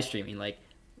with live streaming. Like,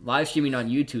 live streaming on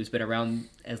YouTube has been around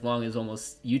as long as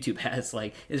almost YouTube has.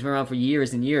 Like, it's been around for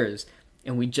years and years.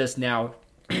 And we just now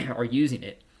are using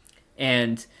it.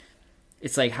 And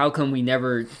it's like, how come we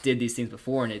never did these things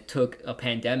before? And it took a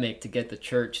pandemic to get the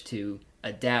church to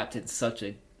adapt in such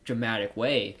a dramatic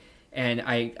way. And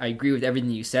I agree with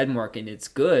everything you said, Mark, and it's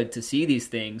good to see these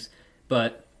things.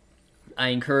 But I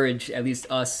encourage at least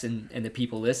us and the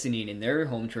people listening in their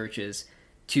home churches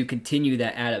to continue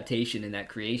that adaptation and that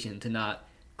creation, to not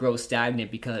grow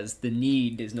stagnant because the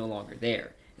need is no longer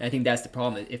there. And I think that's the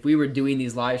problem. If we were doing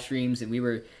these live streams and we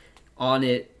were on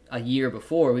it a year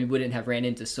before, we wouldn't have ran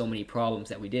into so many problems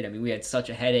that we did. I mean, we had such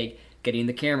a headache getting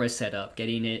the camera set up,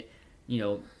 getting it,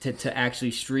 to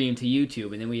actually stream to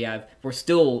YouTube. And then we're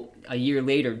still a year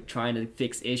later trying to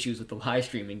fix issues with the live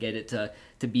stream and get it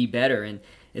to be better. And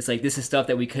it's like, this is stuff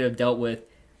that we could have dealt with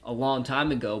a long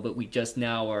time ago, but we just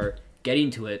now are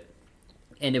getting to it.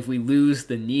 And if we lose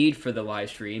the need for the live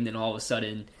stream, then all of a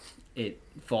sudden it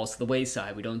falls to the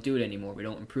wayside. We don't do it anymore. We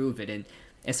don't improve it.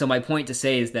 And so my point to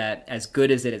say is that as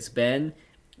good as it has been,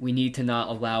 we need to not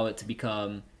allow it to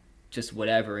become just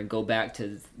whatever and go back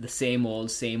to the same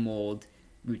old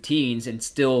routines, and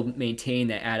still maintain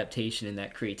that adaptation and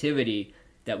that creativity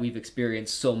that we've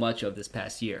experienced so much of this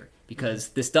past year. Because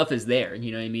this stuff is there,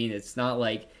 you know what I mean? It's not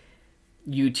like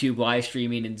YouTube live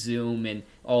streaming and Zoom and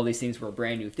all these things were a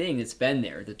brand new thing. It's been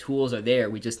there. The tools are there.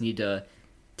 We just need to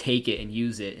take it and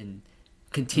use it and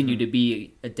continue to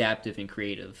be adaptive and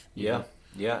creative. Yeah.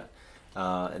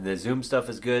 And the Zoom stuff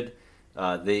is good.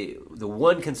 The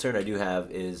one concern I do have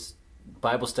is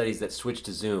Bible studies that switch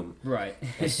to Zoom. Right.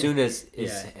 As soon as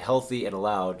it's healthy and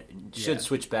allowed, should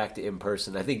switch back to in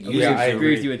person. I think using I Zoom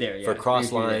agree with you there. for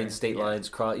cross lines, state Yeah.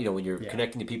 lines, when you're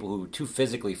connecting to people who are too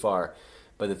physically far.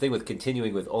 But the thing with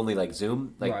continuing with only like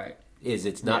Zoom, is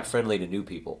it's not friendly to new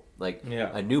people. Like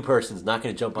a new person's not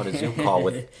going to jump on a Zoom call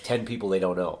with 10 people they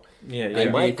don't know. They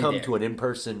might come to an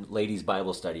in-person ladies'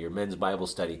 Bible study or men's Bible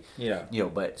study.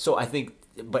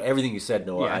 But everything you said,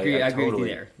 Noah, I agree with you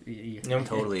there.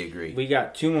 Totally agree. We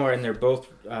got two more, and they're both.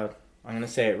 I'm going to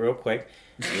say it real quick.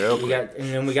 And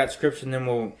then we got scripture, and then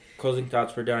we'll closing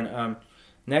thoughts. We're done.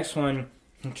 Next one,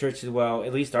 church as well.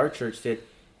 At least our church did.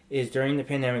 Is during the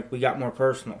pandemic we got more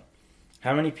personal.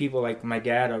 How many people, like my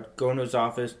dad, I'd go into his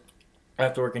office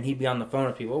after work and he'd be on the phone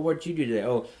with people. Oh, what did you do today?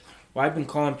 Oh, well, I've been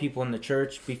calling people in the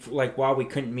church while we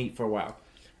couldn't meet for a while.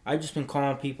 I've just been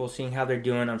calling people, seeing how they're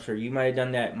doing. I'm sure you might have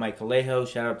done that. Mike Alejo,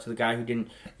 shout out to the guy who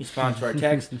didn't respond to our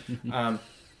text.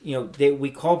 We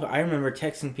called. I remember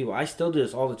texting people. I still do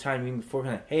this all the time, even before.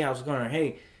 Like, hey, how's it going? Or,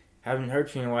 hey, haven't heard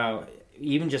from you in a while.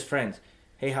 Even just friends.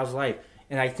 Hey, how's life?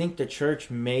 And I think the church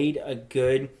made a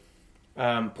good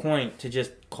point to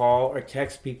just call or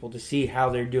text people to see how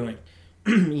they're doing,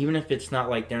 even if it's not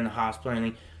like they're in the hospital or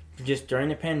anything. Just during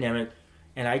the pandemic,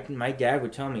 and my dad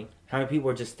would tell me how many people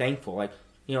are just thankful, like,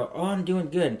 oh, I'm doing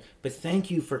good, but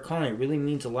thank you for calling. It really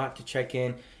means a lot to check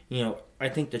in. I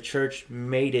think the church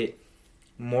made it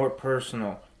more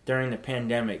personal during the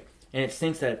pandemic, and it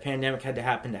stinks that a pandemic had to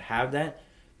happen to have that,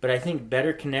 But I think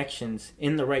better connections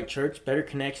in the right church, better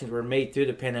connections were made through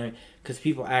the pandemic because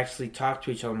people actually talked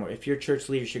to each other more. If your church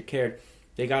leadership cared,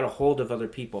 they got a hold of other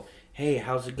people. Hey,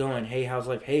 how's it going? Hey, how's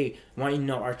life? Hey, I want you to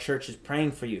know our church is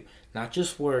praying for you. Not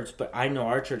just words, but I know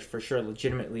our church for sure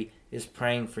legitimately is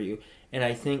praying for you. And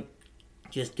I think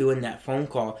just doing that phone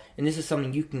call, and this is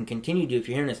something you can continue to do if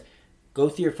you're hearing this, go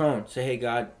through your phone, say, hey,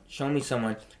 God, show me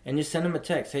someone, and just send them a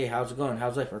text. Hey, how's it going?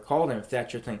 How's life? Or call them if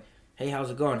that's your thing. Hey,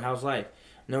 how's it going? How's life?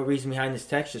 No reason behind this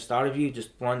text, just thought of you, just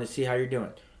wanted to see how you're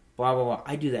doing. Blah, blah, blah.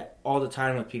 I do that all the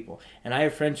time with people. And I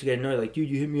have friends who get annoyed, like, dude,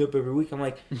 you hit me up every week. I'm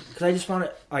like, because I just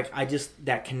want to,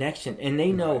 that connection. And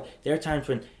they know there are times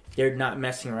when they're not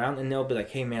messing around, and they'll be like,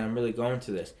 hey, man, I'm really going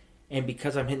through this. And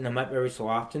because I'm hitting them up every so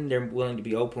often, they're willing to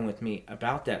be open with me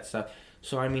about that stuff.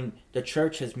 So, I mean, the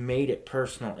church has made it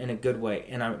personal in a good way.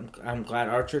 And I'm glad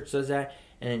our church does that.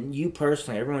 And you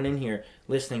personally, everyone in here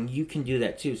listening, you can do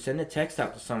that too. Send a text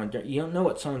out to someone. You don't know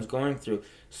what someone's going through.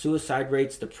 Suicide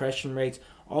rates, depression rates,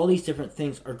 all these different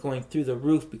things are going through the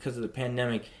roof because of the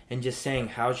pandemic. And just saying,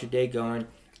 how's your day going?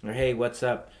 Or, hey, what's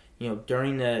up? You know,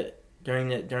 during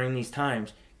these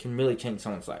times can really change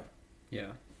someone's life. Yeah.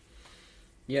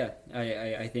 Yeah,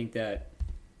 I think that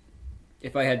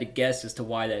if I had to guess as to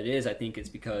why that is, I think it's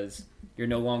because you're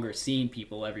no longer seeing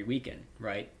people every weekend,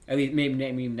 right? At least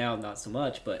maybe now not so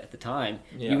much, but at the time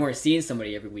you weren't seeing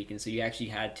somebody every weekend, so you actually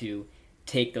had to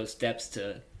take those steps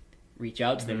to reach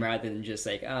out to them rather than just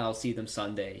like, I'll see them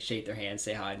Sunday, shake their hand,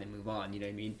 say hi, and then move on. You know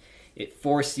what I mean? It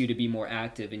forced you to be more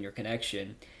active in your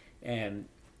connection, and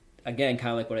again,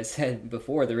 kind of like what I said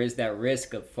before, there is that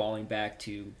risk of falling back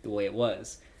to the way it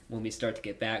was when we start to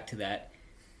get back to that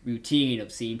routine of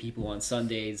seeing people on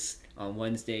Sundays, on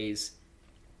Wednesdays,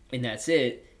 and that's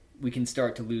it. We can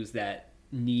start to lose that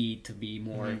need to be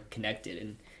more connected.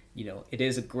 And, you know, it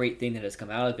is a great thing that has come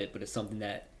out of it, but it's something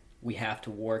that we have to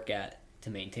work at to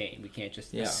maintain. We can't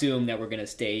just assume that we're going to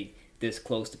stay this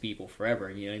close to people forever.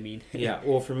 You know what I mean? Yeah.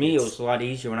 Well, for me, it was a lot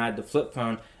easier when I had the flip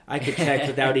phone. I could text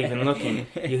without even looking.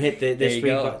 You hit this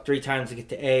three times to get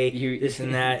to A, this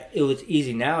and that. It was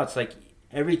easy. Now it's like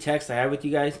every text I have with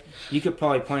you guys, you could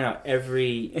probably point out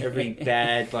every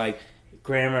bad like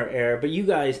grammar error. But you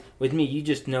guys, with me, you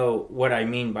just know what I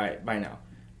mean by now.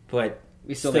 But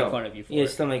we still make fun of you for it. Yeah,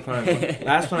 still make fun of you.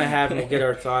 Last one I have, and we'll get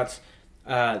our thoughts.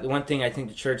 The one thing I think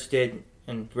the church did,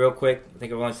 and real quick, I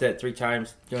think I've only said it 3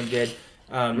 times, doing good.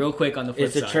 Real quick on the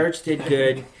flip side. The church did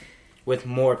good with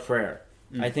more prayer.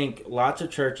 I think lots of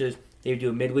churches, they do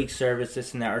a midweek service,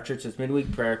 this and that. Our church does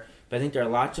midweek prayer. But I think there are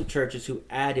lots of churches who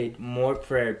added more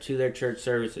prayer to their church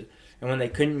services. And when they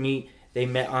couldn't meet, they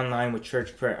met online with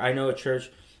church prayer. I know a church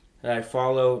that I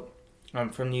follow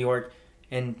from New York,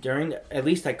 and at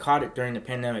least I caught it during the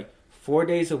pandemic, 4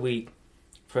 days a week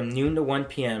from noon to 1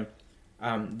 p.m.,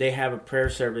 they have a prayer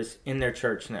service in their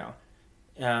church now,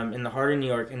 in the heart of New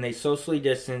York, and they socially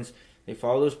distance, they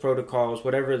follow those protocols,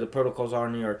 whatever the protocols are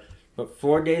in New York. But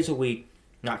 4 days a week,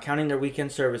 not counting their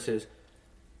weekend services,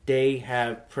 they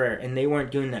have prayer, and they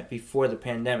weren't doing that before the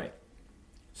pandemic.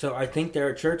 So I think there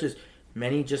are churches,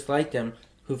 many just like them,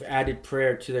 who've added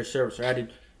prayer to their service, or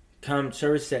added come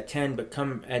service at 10, but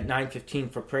come at 9:15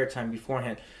 for prayer time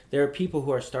beforehand. There are people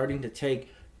who are starting to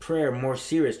take prayer more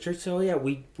serious. Church say, oh yeah,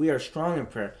 we are strong in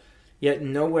prayer. Yet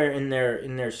nowhere in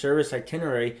their service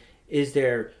itinerary is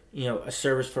there, a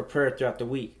service for prayer throughout the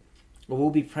week. Well,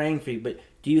 we'll be praying for you, but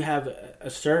do you have a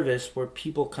service where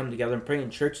people come together and pray?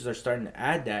 And churches are starting to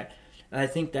add that. And I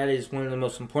think that is one of the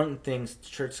most important things the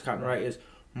church has gotten right, is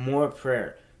more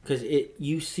prayer. Because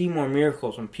you see more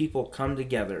miracles when people come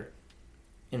together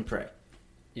and pray.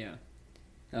 Yeah.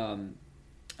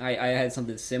 I had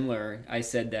something similar. I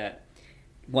said that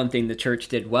one thing the church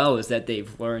did well is that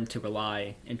they've learned to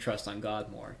rely and trust on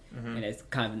God more. Mm-hmm. And it's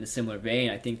kind of in a similar vein.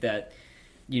 I think that,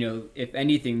 if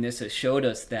anything, this has showed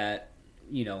us that,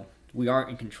 we aren't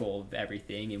in control of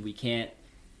everything and we can't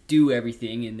do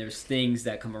everything. And there's things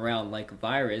that come around like a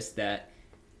virus that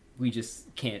we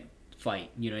just can't fight.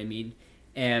 You know what I mean?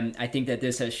 And I think that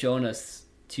this has shown us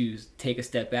to take a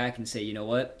step back and say, you know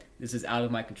what, this is out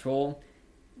of my control.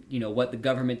 What the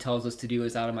government tells us to do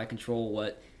is out of my control.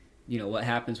 What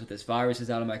happens with this virus is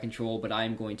out of my control, but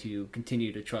I'm going to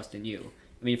continue to trust in you.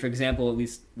 I mean, for example, at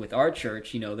least with our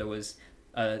church, there was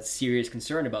a serious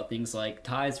concern about things like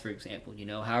tithes, for example.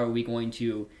 How are we going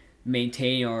to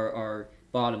maintain our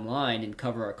bottom line and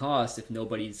cover our costs if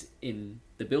nobody's in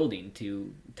the building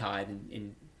to tithe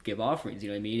and give offerings, you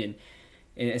know what I mean?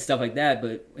 And stuff like that.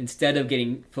 But instead of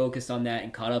getting focused on that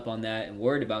and caught up on that and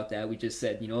worried about that, we just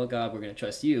said, God, we're going to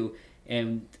trust you.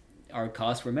 And our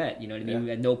costs were met, you know what I mean?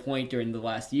 Yeah. At no point during the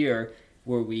last year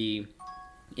were we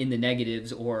in the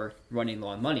negatives or running low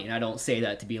on money. And I don't say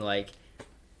that to be like,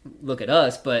 look at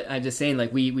us, but I'm just saying,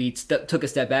 like, we took a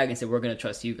step back and said, we're going to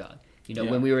trust you, God. You know,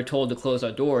 when we were told to close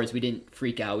our doors, we didn't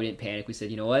freak out, we didn't panic. We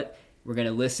said, you know what, we're going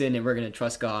to listen and we're going to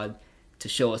trust God to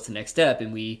show us the next step.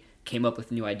 And we came up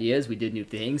with new ideas, we did new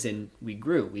things, and we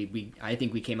grew. I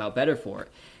think we came out better for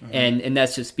it. And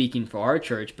that's just speaking for our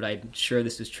church, but I'm sure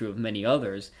this is true of many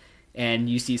others. And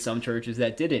you see some churches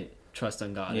that didn't trust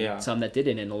on God, and some that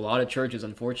didn't, and a lot of churches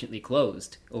unfortunately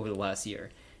closed over the last year.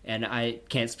 And I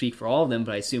can't speak for all of them,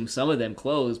 but I assume some of them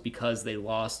closed because they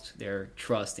lost their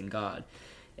trust in God.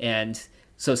 And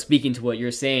so speaking to what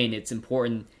you're saying, it's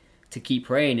important to keep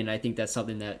praying, and I think that's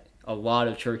something that a lot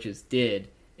of churches did,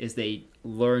 is they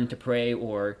learned to pray,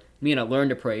 or maybe not learn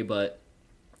to pray, but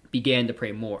began to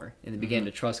pray more, and they began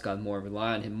to trust God more,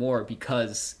 rely on Him more,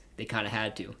 because they kind of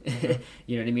had to.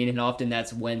 You know what I mean? And often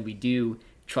that's when we do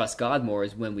trust God more,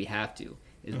 is when we have to,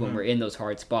 is when we're in those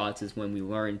hard spots, is when we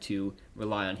learn to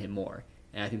rely on Him more.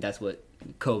 And I think that's what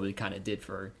COVID kind of did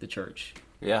for the church.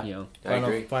 Yeah, you know? I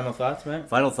agree. Final thoughts, man?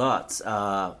 Final thoughts.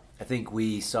 I think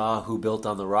we saw who built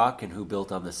on the rock and who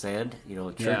built on the sand. You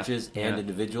know, churches and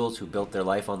individuals who built their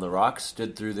life on the rock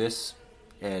stood through this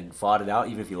and fought it out,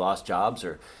 even if you lost jobs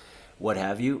or what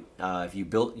have you. If you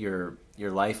built your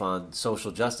life on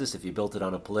social justice, if you built it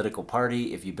on a political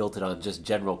party, if you built it on just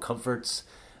general comforts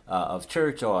of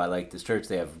church, I like this church,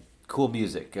 they have cool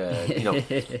music. You know,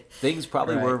 things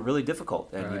probably were really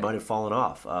difficult, and you might have fallen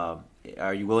off.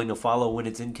 Are you willing to follow when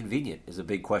it's inconvenient is a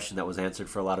big question that was answered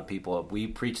for a lot of people. We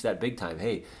preach that big time.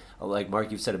 Hey, like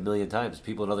Mark, you've said a million times,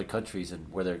 people in other countries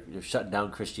and where they're shutting down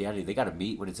Christianity, they got to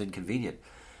meet when it's inconvenient.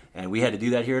 And we had to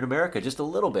do that here in America, just a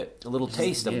little bit, a little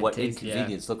taste of what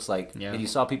inconvenience looks like. And you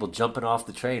saw people jumping off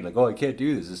the train, like, oh, I can't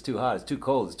do this. It's too hot. It's too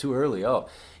cold. It's too early. Oh,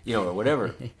 you know, or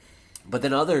whatever. But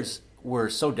then others were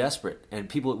so desperate.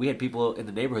 And we had people in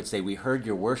the neighborhood say, we heard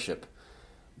your worship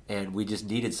and we just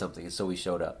needed something. And so we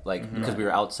showed up, because we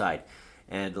were outside.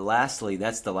 And lastly,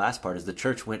 that's the last part, is the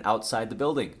church went outside the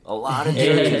building. A lot of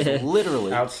churches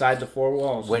literally outside the four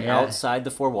walls. Went outside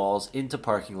the four walls, into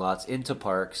parking lots, into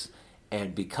parks.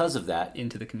 And because of that,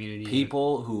 into the community,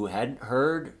 people who hadn't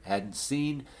heard, hadn't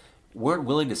seen, weren't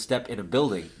willing to step in a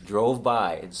building, drove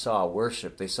by and saw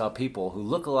worship. They saw people who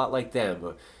look a lot like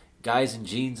them, guys in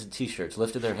jeans and T-shirts,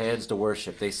 lifting their hands to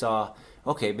worship. They saw,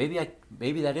 okay,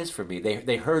 maybe that is for me.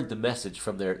 They heard the message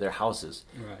from their houses.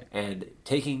 Right. And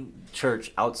taking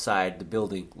church outside the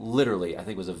building, literally, I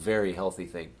think was a very healthy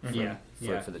thing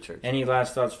for the church. Any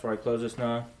last thoughts before I close this,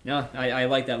 Noah? No, I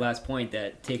like that last point,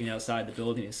 that taking it outside the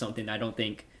building is something I don't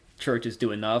think churches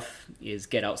do enough, is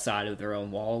get outside of their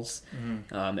own walls,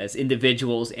 as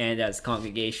individuals and as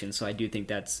congregations. So I do think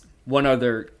that's one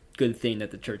other good thing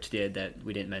that the church did that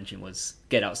we didn't mention, was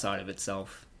get outside of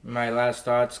itself. My last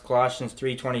thoughts, Colossians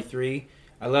 3:23.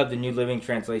 I love the New Living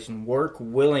Translation. Work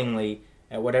willingly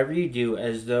at whatever you do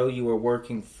as though you were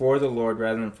working for the Lord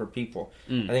rather than for people.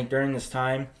 I think during this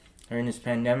time, during this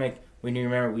pandemic, we need to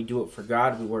remember we do it for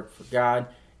God, we work for God,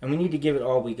 and we need to give it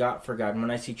all we got for God. And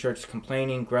when I see churches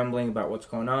complaining, grumbling about what's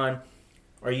going on,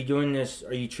 are you doing this?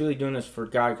 Are you truly doing this for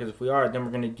God? Because if we are, then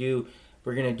we're going to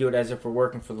do it as if we're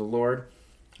working for the Lord.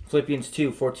 Philippians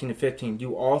 2:14-15.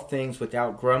 Do all things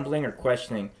without grumbling or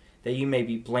questioning, that you may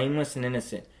be blameless and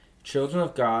innocent, children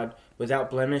of God, without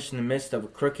blemish in the midst of a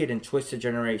crooked and twisted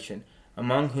generation,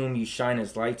 among whom you shine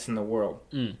as lights in the world.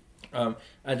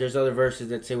 There's other verses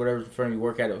that say, whatever's in front of you,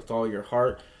 work at it with all your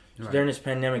heart. So during this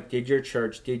pandemic, did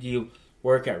you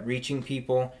work at reaching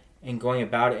people and going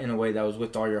about it in a way that was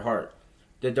with all your heart?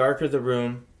 The darker the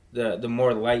room, the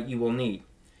more light you will need.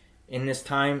 In this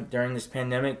time, during this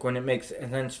pandemic, when it makes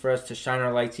sense for us to shine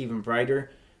our lights even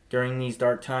brighter during these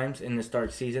dark times, in this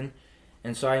dark season.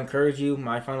 And so I encourage you,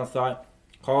 my final thought,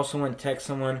 call someone, text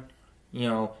someone,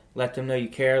 let them know you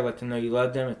care, let them know you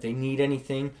love them. If they need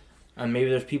anything, maybe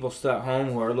there's people still at home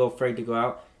who are a little afraid to go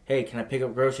out. Hey, can I pick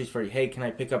up groceries for you? Hey, can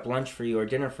I pick up lunch for you or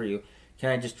dinner for you?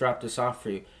 Can I just drop this off for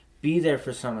you? Be there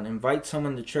for someone. Invite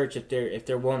someone to church if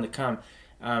they're willing to come.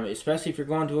 Especially if you're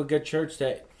going to a good church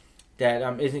that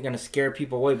isn't going to scare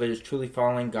people away, but is truly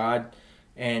following God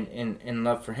and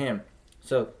love for Him.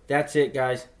 So that's it,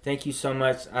 guys. Thank you so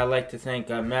much. I'd like to thank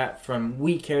Matt from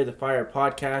We Carry the Fire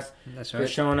podcast for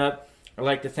showing up. I'd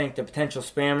like to thank the potential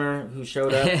spammer who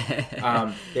showed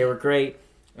up. They were great.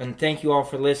 And thank you all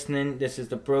for listening. This is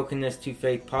the Brokenness to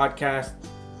Faith podcast.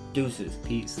 Deuces.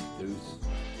 Peace. Deuces.